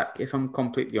season, Jack, if I'm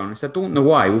completely honest. I don't know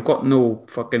why. We've got no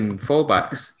fucking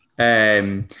fullbacks,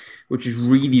 which is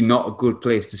really not a good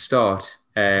place to start.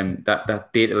 That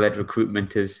data-led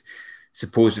recruitment has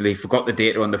supposedly forgot the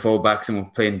data on the fullbacks, and we're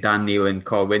playing Dan Neil and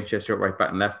Carl Winchester at right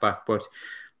back and left back. But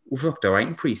we've looked all right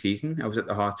in pre-season. I was at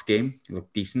the Hearts game. It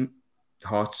looked decent.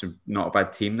 Hearts are not a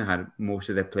bad team. They had most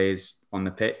of their players on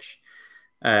the pitch.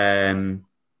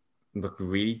 Looked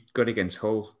really good against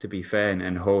Hull, to be fair.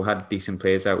 And Hull had decent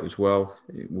players out as well.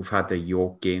 We've had the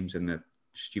York games and the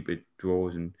stupid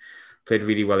draws, and played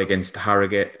really well against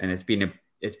Harrogate. And it's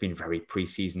been very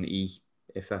pre-season-y,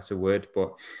 if that's a word.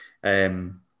 But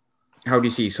how do you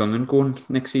see Sunderland going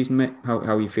next season, mate? How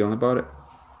are you feeling about it?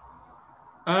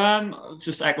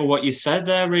 Just echo what you said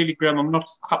there, really, Graham. I'm not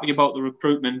happy about the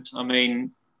recruitment. I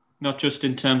mean, not just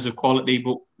in terms of quality,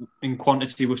 but in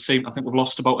quantity. I think we've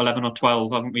lost about 11 or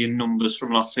 12, haven't we, in numbers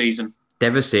from last season.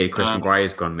 Devastated Chris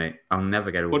Maguire's gone, mate. I'll never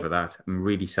get over that. I'm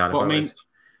really sad about it.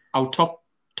 Our top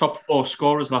 4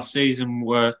 scorers last season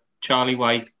were Charlie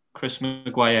White, Chris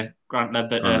Maguire, Grant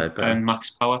Ledbetter, and Max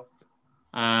Power.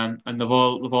 And they've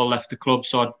all left the club.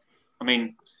 So, I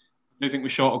mean, I do think we're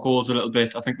short of goals a little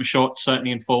bit. I think we're short,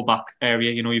 certainly in full-back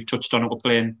area. You know, you've touched on it. We're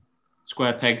playing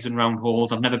square pegs and round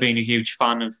holes. I've never been a huge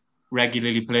fan of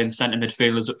regularly playing centre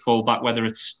midfielders at full-back, whether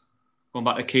it's going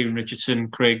back to Kieran Richardson,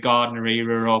 Craig Gardner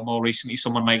era, or more recently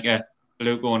someone like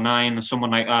Luke O'Nien or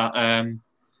someone like that.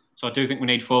 So I do think we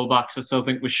need full-backs. I still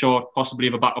think we're short, possibly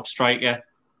of a backup striker.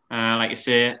 Like you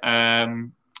say,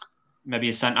 maybe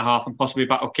a centre-half and possibly a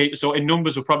backup keeper. So in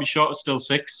numbers, we're probably short of still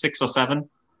 6 or 7.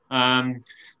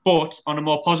 But on a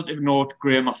more positive note,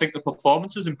 Graham, I think the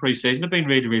performances in pre-season have been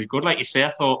really, really good. Like you say,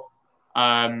 I thought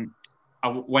I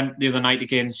went the other night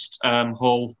against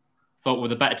Hull, thought we were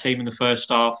the better team in the first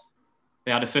half.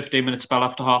 They had a 15-minute spell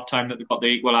after half-time that they got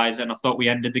the equaliser, and I thought we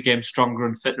ended the game stronger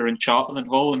and fitter and sharper than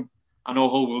Hull. And I know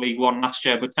Hull were League One last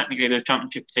year, but technically they're a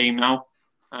championship team now.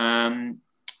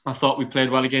 I thought we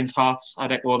played well against Hearts.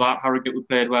 I'd echo that. Harrogate, we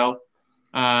played well.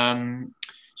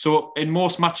 So in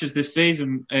most matches this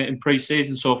season, in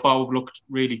pre-season so far, we've looked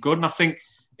really good. And I think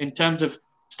in terms of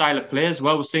style of play as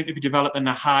well, we seem to be developing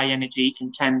a high-energy,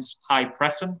 intense,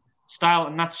 high-pressing style.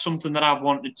 And that's something that I've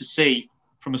wanted to see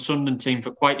from a Sunderland team for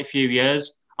quite a few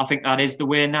years. I think that is the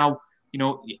way now. You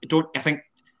know, I think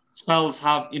spells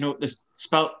have,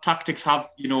 tactics have,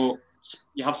 you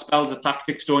have spells of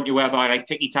tactics, don't you, whereby like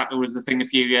tiki-taka was the thing a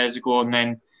few years ago, and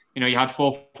then, you had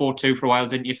 4-4-2 for a while,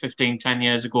 didn't you, 10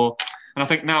 years ago. And I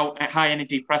think now high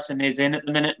energy pressing is in at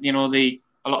the minute. You know,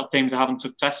 a lot of teams are having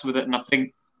success with it, and I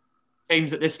think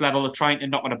teams at this level are trying to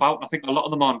knock it about. I think a lot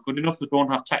of them aren't good enough. They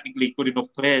don't have technically good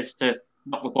enough players to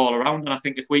knock the ball around. And I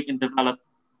think if we can develop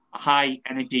a high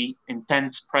energy,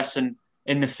 intense pressing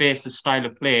in the face of style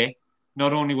of play,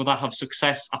 not only will that have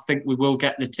success, I think we will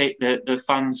get the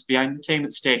fans behind the team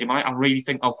at the stadium. I really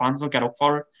think our fans will get up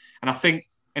for it. And I think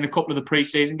in a couple of the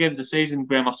pre-season games this season,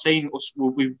 Graham, I've seen us,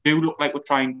 we do look like we're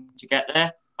trying to get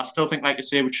there. I still think, like I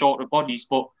say, we're short of bodies,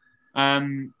 but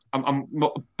I'm a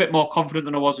bit more confident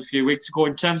than I was a few weeks ago.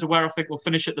 In terms of where I think we'll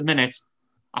finish at the minute,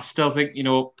 I still think,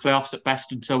 playoffs at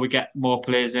best until we get more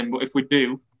players in. But if we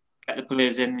do get the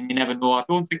players in, then you never know. I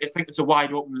think it's a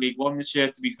wide open League One this year,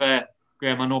 to be fair.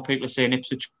 Graham, I know people are saying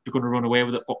Ipswich are going to run away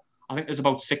with it, but I think there's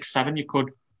about 6, 7 you could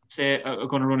say are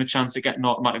going to run a chance of getting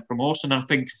automatic promotion. And I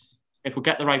think if we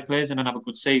get the right players in and have a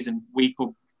good season, we could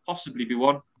possibly be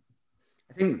one.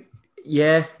 I think,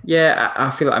 yeah. I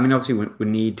feel like, obviously we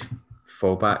need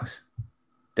fullbacks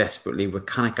desperately. We're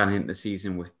kind of getting into the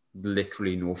season with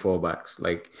literally no fullbacks.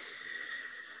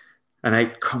 And I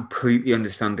completely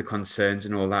understand the concerns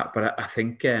and all that, but I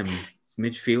think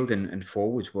midfield and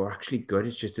forwards were actually good.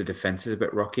 It's just the defence is a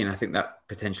bit rocky, and I think that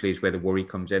potentially is where the worry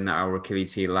comes in, that our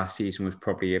Achilles heel last season was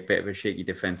probably a bit of a shaky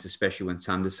defence, especially when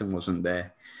Sanderson wasn't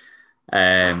there.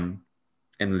 And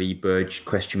Lee Burge,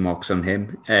 question marks on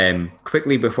him.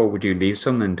 Quickly before we do leave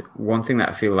Sunderland, one thing that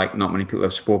I feel like not many people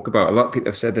have spoke about, a lot of people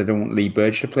have said they don't want Lee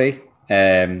Burge to play.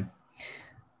 I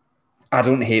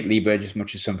don't hate Lee Burge as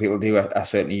much as some people do. I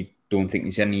certainly don't think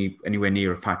he's anywhere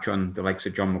near a patch on the likes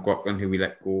of John McLaughlin, who we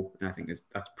let go, and I think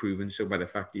that's proven so by the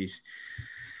fact he's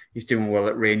doing well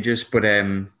at Rangers. But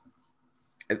there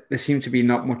seems to be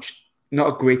not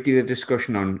a great deal of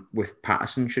discussion on with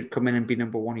Patterson should come in and be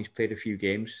number one. He's played a few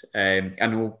games. I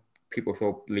know people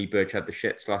thought Lee Burge had the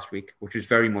shits last week, which was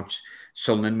very much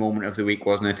Sunderland moment of the week,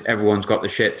 wasn't it? Everyone's got the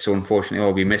shit, so unfortunately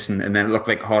I'll be missing. And then it looked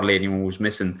like hardly anyone was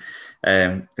missing.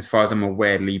 As far as I'm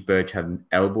aware, Lee Burge had an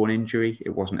elbow injury. It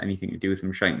wasn't anything to do with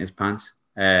him shiting his pants.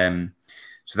 So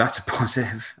that's a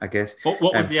positive, I guess. What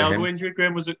was the elbow injury,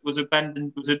 Graham? Was it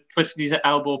bending? Was it twisting his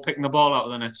elbow, picking the ball out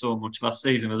of the net so much last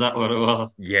season? Was that what it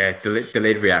was? Yeah,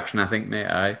 delayed reaction, I think,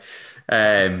 mate.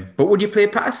 But would you play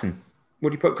Patterson?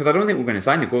 Would you put? Because I don't think we're going to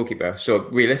sign a goalkeeper. So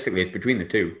realistically, it's between the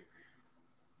two.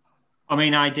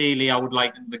 Ideally, I would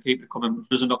like the keeper to come in. It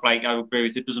doesn't look like, I agree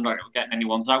with you, it doesn't look like we're getting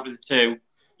anyone's out with the two.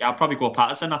 Yeah, I'll probably go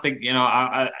Patterson. I think,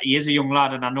 he is a young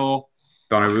lad, and I know...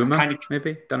 Donnarumma,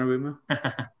 maybe? Donnarumma?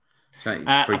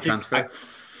 Free transfer?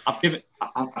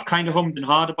 I've kind of hummed and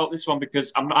hard about this one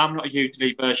because I'm not a huge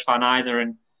Lee Burge fan either,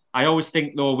 and I always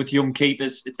think, though, with young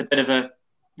keepers, it's a bit of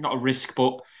not a risk,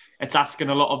 but it's asking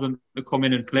a lot of them to come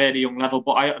in and play at a young level.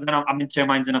 But I'm in two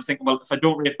minds, and I'm thinking, well, if I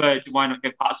don't rate Burge, why not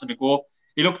give Patterson a go?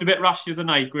 He looked a bit rash the other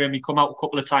night, Graham. He come out a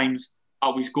couple of times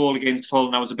out of his goal against Hull,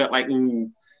 and I was a bit like,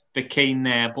 ooh, bit keen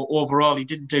there. But overall, he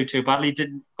didn't do too badly.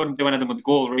 Couldn't do anything with the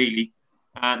goal, really.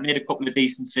 Made a couple of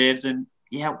decent saves, and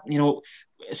yeah,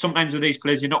 sometimes with these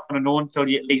players, you're not going to know until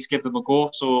you at least give them a go.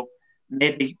 So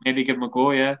maybe give them a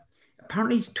go, yeah.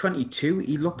 Apparently he's 22.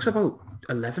 He looks about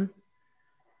 11.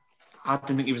 I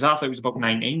didn't think he was. I thought he was about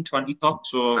 19, 20 top.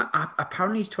 So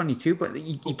apparently he's 22, but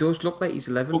he does look like he's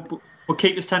 11. But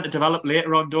keepers tend to develop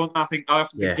later on, don't they? I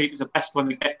often think keepers are best when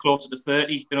they get closer to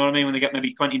 30. You know what I mean? When they get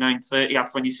maybe 29, 30,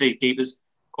 that's when you see keepers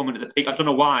coming to the peak. I don't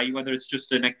know why, whether it's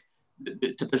just a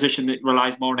position that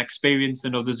relies more on experience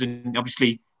than others, and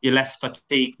obviously you're less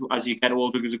fatigued as you get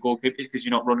older as a goalkeeper because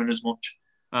you're not running as much.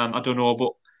 I don't know,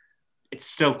 but it's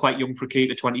still quite young for a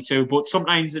keeper, 22. But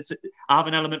sometimes I have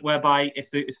an element whereby if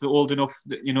they're old enough,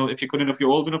 if you're good enough, you're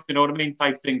old enough. You know what I mean,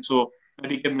 type thing. So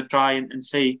maybe give them a try and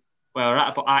see where we're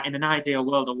at. But in an ideal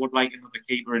world, I would like another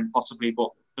keeper in possibly, but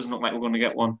it doesn't look like we're going to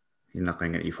get one. You're not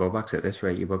going to get your fullbacks at this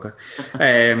rate, you bugger.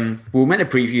 We were meant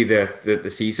to preview the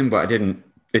season, but I didn't.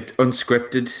 It's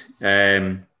unscripted.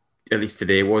 At least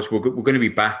today was. We're going to be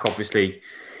back, obviously,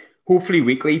 hopefully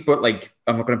weekly. But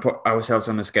I'm not going to put ourselves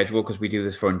on the schedule because we do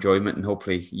this for enjoyment, and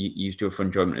hopefully you do it for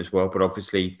enjoyment as well. But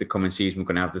obviously, the coming season we're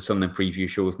going to have the Sunderland preview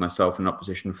show with myself, an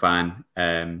opposition fan.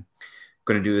 Going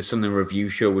to do the Sunderland review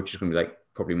show, which is going to be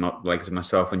probably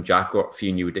myself and Jack. Got a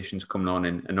few new additions coming on,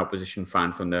 and an opposition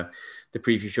fan from the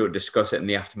preview show to discuss it in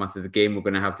the aftermath of the game. We're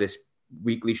going to have this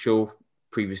weekly show,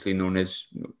 previously known as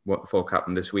What the Fuck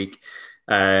Happened This Week,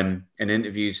 and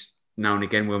interviews now and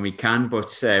again when we can.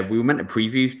 But we were meant to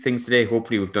preview things today.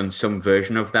 Hopefully we've done some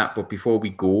version of that. But before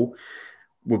we go,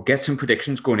 we'll get some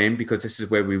predictions going in because this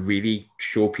is where we really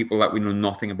show people that we know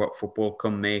nothing about football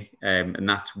come May. And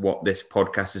that's what this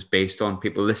podcast is based on.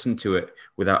 People listen to it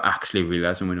without actually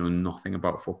realising we know nothing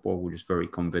about football, which is very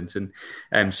convincing.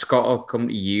 Scott, I'll come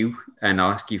to you and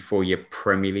ask you for your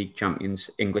Premier League champions,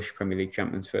 English Premier League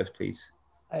champions first, please.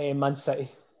 Man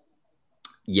City.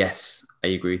 Yes, I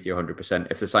agree with you 100%.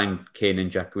 If they sign Kane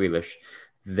and Jack Grealish,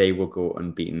 they will go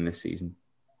unbeaten this season.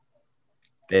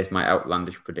 There's my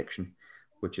outlandish prediction,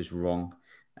 which is wrong.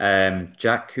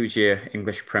 Jack, who's your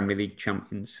English Premier League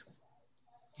champions?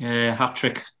 Yeah,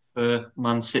 hat-trick for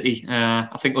Man City.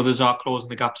 I think others are closing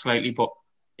the gap slightly, but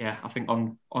yeah, I think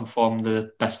on form,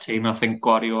 the best team. I think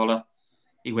Guardiola,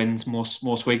 he wins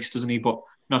most weeks, doesn't he? But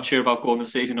not sure about going the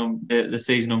season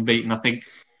unbeaten. I think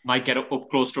might get up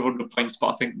close to 100 points, but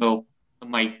I think they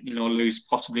might lose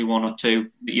possibly one or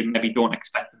two that you maybe don't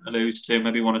expect them to lose to.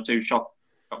 Maybe one or two shock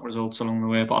results along the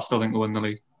way, but I still think they'll win the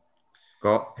league.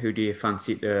 Scott, who do you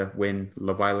fancy to win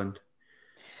Love Island?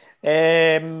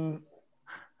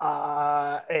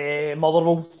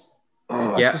 Motherwell.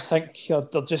 I just think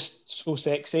they're just so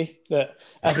sexy that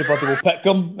everybody will pick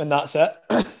them, and that's it.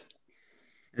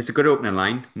 It's a good opening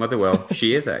line. Motherwell.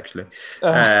 She is actually.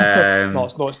 No,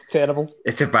 it's not. It's terrible.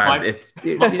 It's a bad.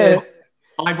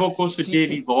 My vote goes for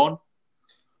Davy Vaughan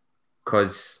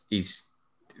because he's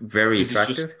very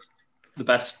attractive.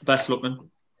 Just the best looking.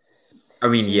 I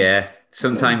mean, yeah.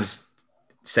 Sometimes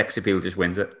sex appeal just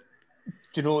wins it.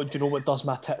 Do you know what does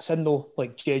my tits in though?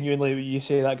 Like genuinely, when you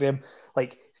say that, Graham.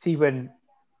 Like, see when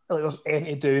there's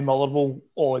anything to do with Motherwell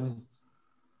on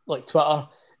like Twitter,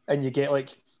 and you get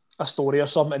like a story or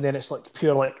something, and then it's like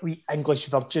pure like we English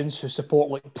virgins who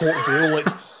support like Port Vale, like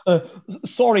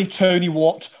sorry Tony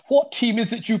what team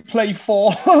is it you play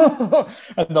for?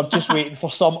 And they're just waiting for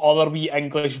some other wee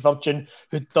English virgin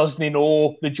who doesn't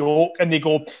know the joke, and they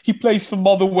go, he plays for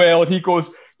Motherwell, and he goes,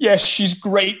 yes, she's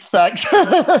great, thanks.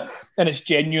 And it's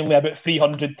genuinely about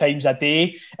 300 times a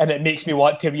day, and it makes me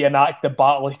want to reenact the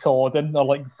Battle of Culloden, or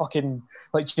like fucking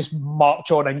like just march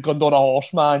on England on a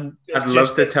horse, man. I'd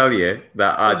love to tell you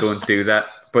that I don't do that,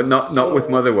 but not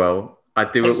with Motherwell. I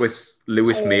do it with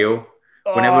Lewis Mayo.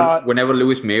 Whenever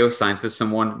Lewis Mayo signs for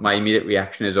someone, my immediate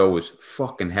reaction is always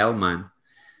fucking hell, man.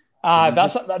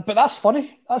 But that's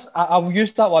funny. I'll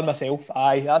use that one myself.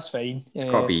 That's fine. It's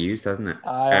got to be used, hasn't it?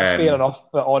 That's fair enough.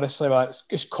 But honestly, man,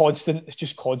 it's constant. It's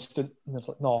just constant. And it's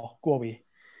like, no, go away.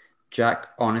 Jack,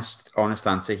 honest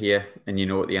answer here, and you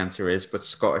know what the answer is. But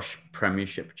Scottish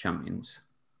Premiership champions.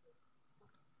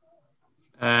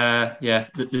 Yeah,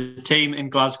 the team in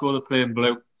Glasgow, they're playing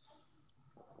blue.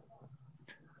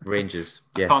 Rangers.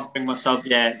 Yes. I can't bring myself.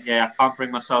 I can't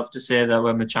bring myself to say that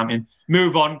we're the champion.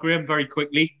 Move on, Graham, very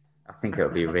quickly. I think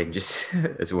it'll be Rangers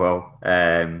as well,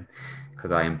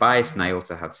 because I am biased and I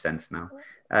also have sense now.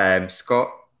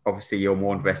 Scott, obviously you're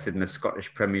more invested in the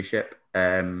Scottish Premiership.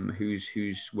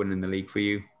 Who's winning the league for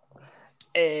you?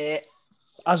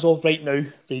 As of right now,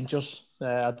 Rangers.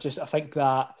 I think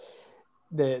that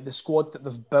the squad that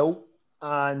they've built,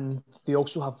 and they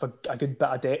also have a good bit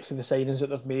of depth in the signings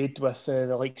that they've made with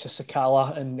the likes of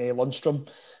Sakala and Lundstrom,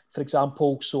 for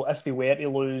example. So if they were to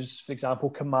lose, for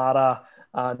example, Kamara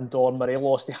and or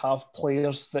Morelos, they have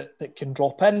players that can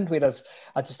drop in. Whereas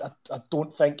I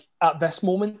don't think at this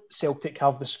moment Celtic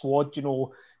have the squad.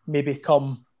 Maybe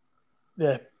come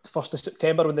the 1st of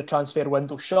September when the transfer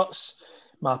window shuts,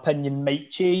 my opinion might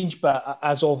change. But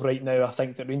as of right now, I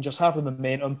think that Rangers have the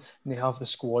momentum and they have the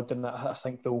squad, and I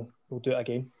think they'll do it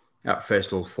again. That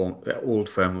first old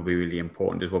firm will be really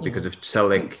important as well, because if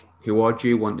Celtic, who are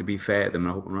due, want to be fair to them,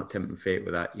 and I hope I'm not tempting fate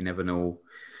with that, you never know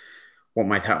what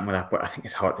might happen with that. But I think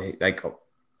it's hard to, like,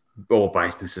 all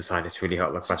biasness aside, it's really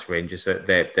hard to look past Rangers.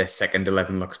 Their second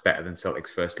 11 looks better than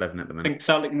Celtic's first 11 at the minute. I think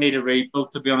Celtic need a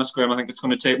rebuild, to be honest, Graham. I think it's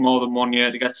going to take more than 1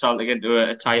 year to get Celtic into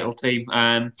a title team.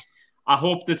 I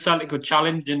hope that Celtic could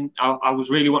challenge, and I was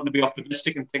really wanting to be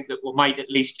optimistic and think that we might at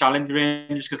least challenge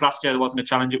Rangers, because last year there wasn't a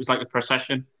challenge. It was like a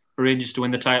procession for Rangers to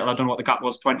win the title. I don't know what the gap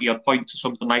was, 20-odd points or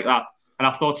something like that. And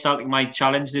I thought Celtic might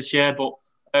challenge this year, but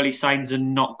early signs are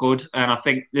not good. And I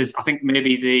think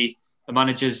maybe the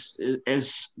manager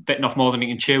is bitten off more than he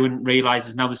can chew and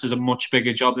realises now this is a much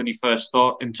bigger job than he first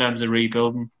thought in terms of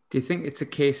rebuilding. Do you think it's a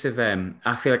case of,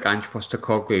 I feel like Ange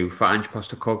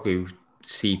Postecoglou,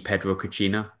 see Pedro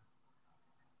Caixinha?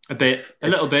 A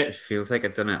little bit. It feels like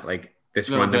I've done it. Like this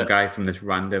random guy from this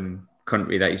random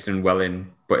country that he's done well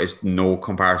in, but is no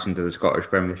comparison to the Scottish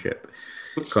Premiership.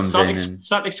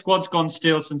 Celtic squad's gone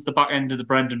stale since the back end of the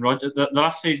Brendan Rodgers. The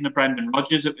last season of Brendan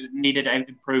Rodgers, it needed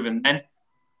improving then,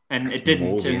 and it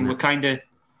didn't. And we kind of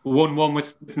won one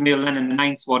with Neil Lennon, the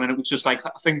 9th one, and it was just like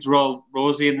things were all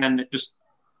rosy, and then it just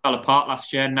fell apart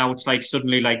last year, and now it's like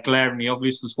suddenly like glaringly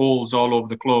obvious. There's holes all over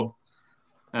the club,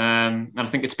 and I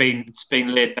think it's been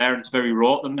laid bare, and it's very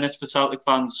raw at the minute for Celtic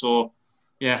fans. So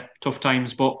yeah, tough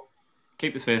times, but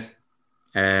keep the faith.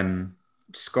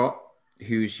 Scott,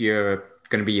 who's going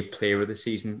to be your player of the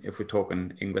season if we're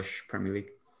talking English Premier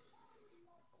League?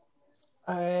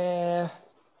 I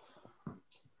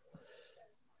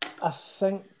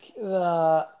think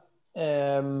that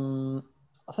Jadon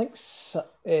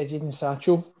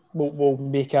Sancho will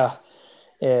make a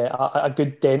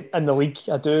good dent in the league.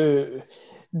 I do.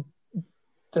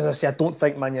 As I say, I don't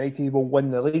think Man United will win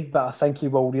the league, but I think he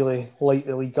will really light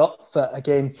the league up. But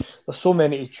again, there's so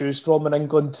many to choose from in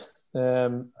England.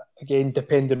 Again,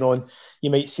 depending on,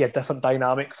 you might see a different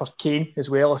dynamic for Kane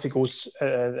as well if he goes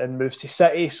and moves to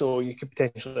City. So you could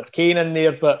potentially have Kane in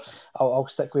there, but I'll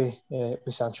stick with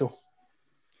Sancho.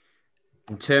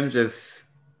 In terms of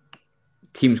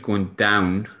teams going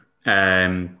down,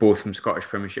 both from Scottish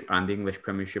Premiership and English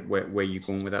Premiership, where are you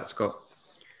going with that, Scott?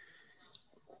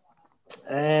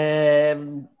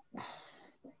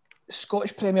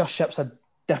 Scottish Premiership's a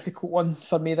difficult one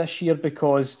for me this year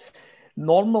because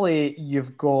normally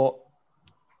you've got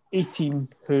a team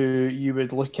who you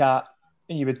would look at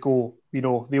and you would go,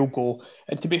 they'll go.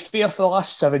 And to be fair, for the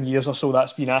last 7 years or so,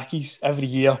 that's been Aki's. Every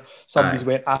year, somebody's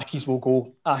went, Aki's will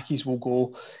go, Aki's will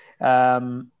go.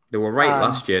 They were right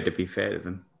last year, to be fair to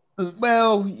them.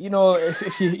 Well,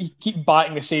 if you keep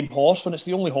backing the same horse, when it's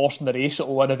the only horse in the race,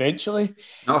 it'll win eventually.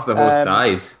 Not if the horse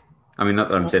dies. I mean, not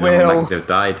that I'm saying everyone have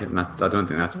died. I don't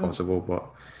think that's possible, but...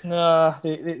 Nah,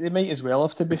 they might as well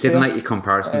have, to be fair. Didn't like your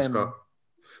comparison, Scott.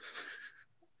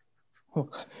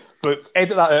 But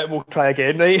edit that out, we'll try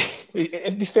again, right?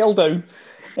 If they fell down...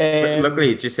 Luckily,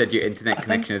 you just said your internet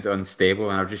connection is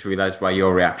unstable, and I've just realised why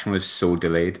your reaction was so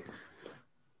delayed.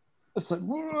 It's like,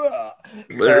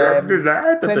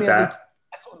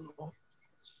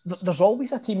 there's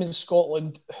always a team in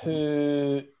Scotland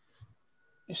who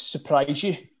surprise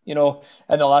you. In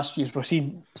the last few years, we've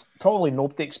seen probably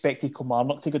nobody expected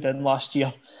Kilmarnock to go down last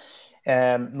year.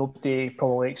 Nobody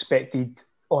probably expected,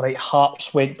 all right,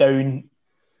 Hearts went down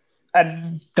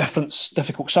in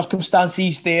difficult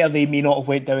circumstances there. They may not have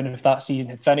went down if that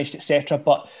season had finished, etc.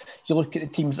 But you look at the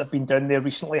teams that have been down there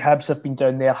recently. Hibs have been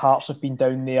down there. Hearts have been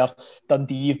down there.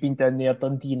 Dundee have been down there.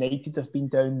 Dundee United have been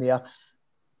down there.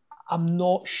 I'm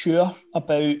not sure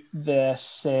about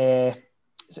this...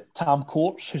 is it Tam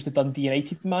Courts, who's the Dundee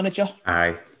United manager?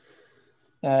 Aye.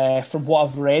 From what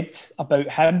I've read about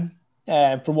him,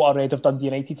 from what I read of Dundee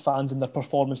United fans and their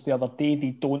performance the other day,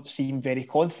 they don't seem very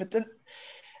confident.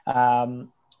 I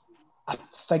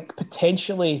think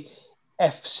potentially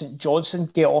if St Johnstone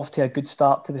get off to a good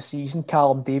start to the season,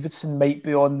 Callum Davidson might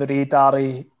be on the radar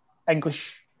of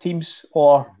English teams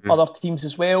or other teams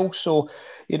as well. So,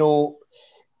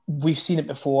 we've seen it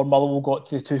before. Motherwell got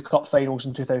to the 2 cup finals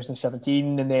in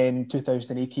 2017 and then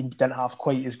 2018 didn't have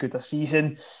quite as good a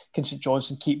season. Can St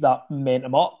Johnstone keep that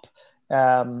momentum up?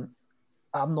 I'm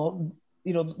not...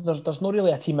 there's not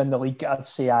really a team in the league I'd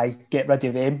say I get rid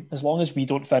of them. As long as we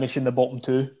don't finish in the bottom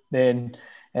 2, then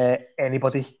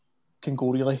anybody can go,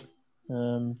 really.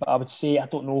 But I would say, I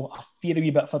don't know, I fear a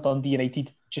wee bit for Dundee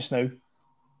United just now.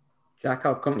 Jack,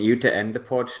 I'll come to you to end the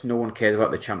pod. No one cares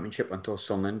about the Championship until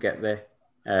Sunderland get there.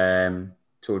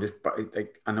 So just,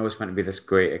 I know it's meant to be this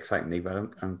great, exciting league, but I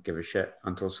don't give a shit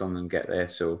until Sunderland get there.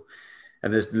 So,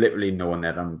 and there's literally no one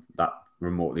that I'm that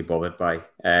remotely bothered by.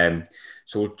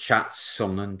 So we'll chat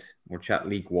Sunderland, we'll chat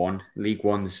League One. League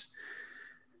One's,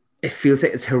 it feels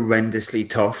like it's horrendously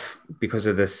tough because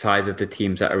of the size of the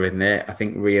teams that are in there. I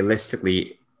think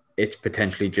realistically, it's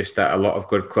potentially just that a lot of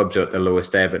good clubs are at the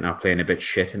lowest there, but now playing a bit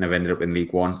shit and have ended up in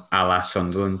League One, a la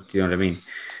Sunderland. Do you know what I mean?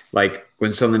 Like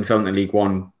when Sunderland fell into League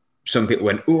One, some people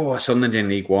went, "Oh, Sunderland in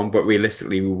League One," but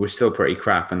realistically, we were still pretty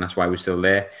crap, and that's why we're still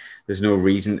there. There's no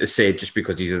reason to say just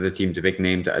because these other teams are big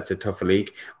names that it's a tougher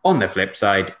league. On the flip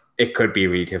side, it could be a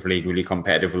really tough league, really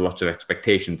competitive with lots of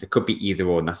expectations. It could be either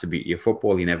or, and that's the beauty of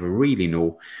football. You never really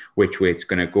know which way it's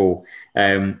going to go.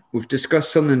 We've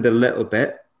discussed Sunderland a little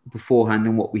bit beforehand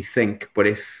on what we think, but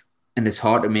and it's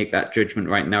hard to make that judgment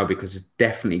right now because there's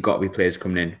definitely got to be players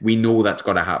coming in. We know that's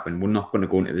got to happen. We're not going to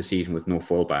go into the season with no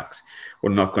fullbacks.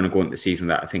 We're not going to go into the season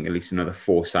with that. I think at least another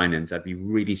 4 signings. I'd be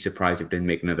really surprised if they didn't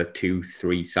make another 2-3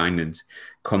 signings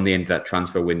come the end of that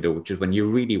transfer window, which is when you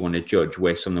really want to judge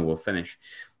where Sunderland will finish.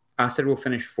 I said we'll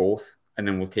finish 4th and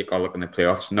then we'll take our look in the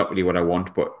playoffs. Not really what I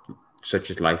want, but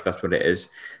such is life. That's what it is.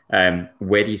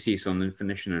 Where do you see Sunderland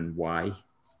finishing and why?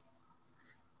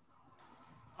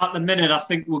 At the minute, I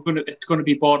think it's going to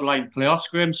be borderline playoffs,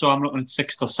 Graham. So I'm looking at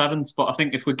 6th or 7th. But I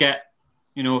think if we get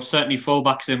certainly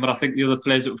fullbacks in, but I think the other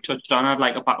players that we've touched on, I'd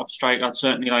like a backup striker. I'd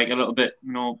certainly like a little bit,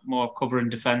 more covering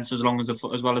defence as well as the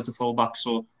fullbacks.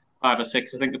 So 5 or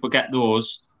 6. I think if we get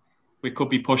those, we could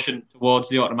be pushing towards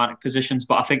the automatic positions.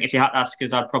 But I think if you had to ask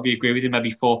us, I'd probably agree with you,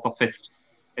 maybe 4th or 5th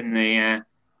in the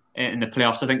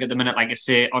playoffs. I think at the minute, like I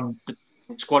say, on the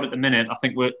squad at the minute, I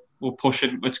think we're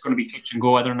pushing. It's going to be touch and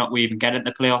go whether or not we even get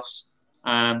into the playoffs.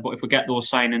 But if we get those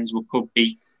signings, we could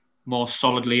be more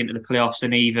solidly into the playoffs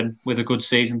and even with a good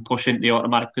season push into the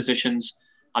automatic positions.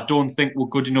 I don't think we're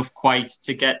good enough quite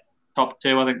to get top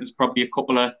 2. I think there's probably a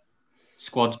couple of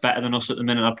squads better than us at the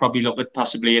minute. I'd probably look at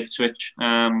possibly Ipswich.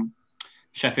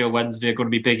 Sheffield Wednesday are going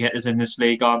to be big hitters in this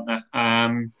league, aren't they?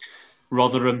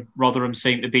 Rotherham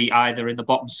seem to be either in the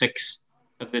bottom 6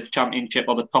 of the Championship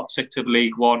or the top 6 of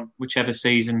League One, whichever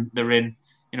season they're in,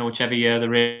 whichever year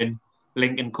they're in.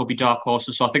 Lincoln could be dark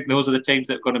horses. So I think those are the teams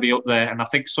that are going to be up there. And I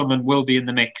think Sunderland will be in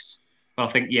the mix. But I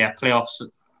think, playoffs,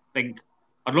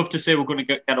 I'd love to say we're going to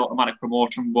get automatic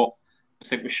promotion, but I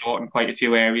think we're short in quite a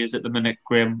few areas at the minute,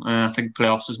 Graham. I think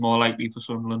playoffs is more likely for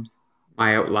Sunderland.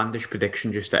 My outlandish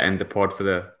prediction, just to end the pod for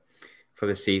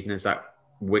the season, is that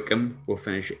Wickham will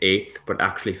finish 8th, but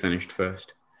actually finished 1st.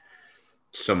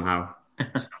 Somehow.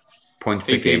 Points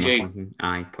per game or something.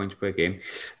 Aye, points per game.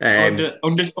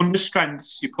 Under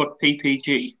strengths, you put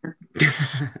PPG.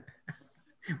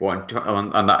 What,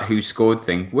 on that who scored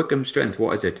thing? Wickham strength,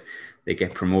 what is it? They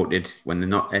get promoted when they're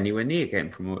not anywhere near getting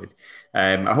promoted.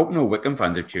 I hope no Wickham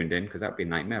fans have tuned in because that'd be a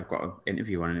nightmare. I've got an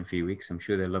interview on in a few weeks. I'm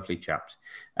sure they're lovely chaps.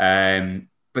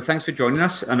 But thanks for joining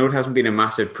us. I know it hasn't been a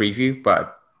massive preview,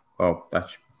 but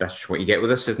that's just what you get with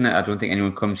us, isn't it? I don't think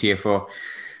anyone comes here for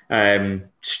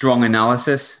strong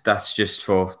analysis. That's just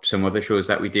for some other shows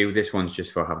that we do. This one's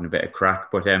just for having a bit of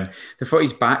crack. But the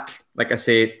footy's back. Like I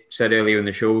said earlier in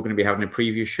the show, we're going to be having a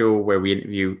preview show where we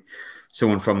interview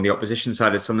someone from the opposition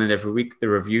side of Sunderland every week. The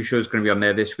review show is going to be on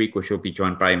there this week, which will be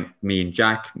joined by me and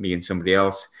Jack, me and somebody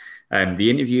else. The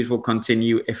interviews will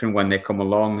continue if and when they come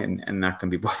along, and that can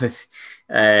be bothered.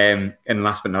 And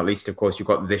last but not least, of course, you've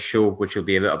got this show, which will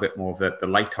be a little bit more of the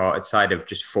light-hearted side of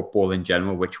just football in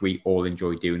general, which we all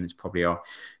enjoy doing. It's probably our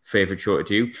favourite show to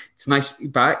do. It's nice to be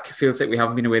back. It feels like we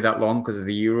haven't been away that long because of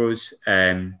the Euros.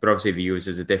 But obviously the Euros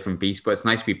is a different beast. But it's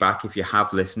nice to be back. If you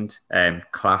have listened,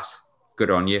 class,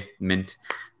 good on you, mint.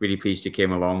 Really pleased you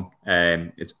came along.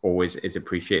 It's always is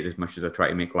appreciated as much as I try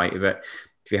to make light of it.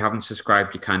 If you haven't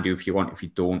subscribed, you can do if you want. If you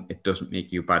don't, it doesn't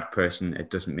make you a bad person.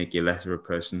 It doesn't make you less of a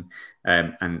person.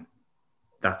 And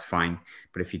that's fine.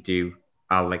 But if you do,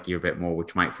 I'll like you a bit more,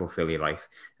 which might fulfill your life.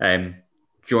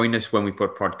 Join us when we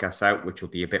put podcasts out, which will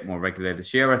be a bit more regular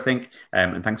this year, I think.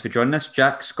 And thanks for joining us.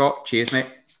 Jack, Scott, cheers, mate.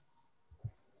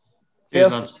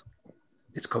 Cheers, man.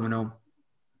 It's coming home.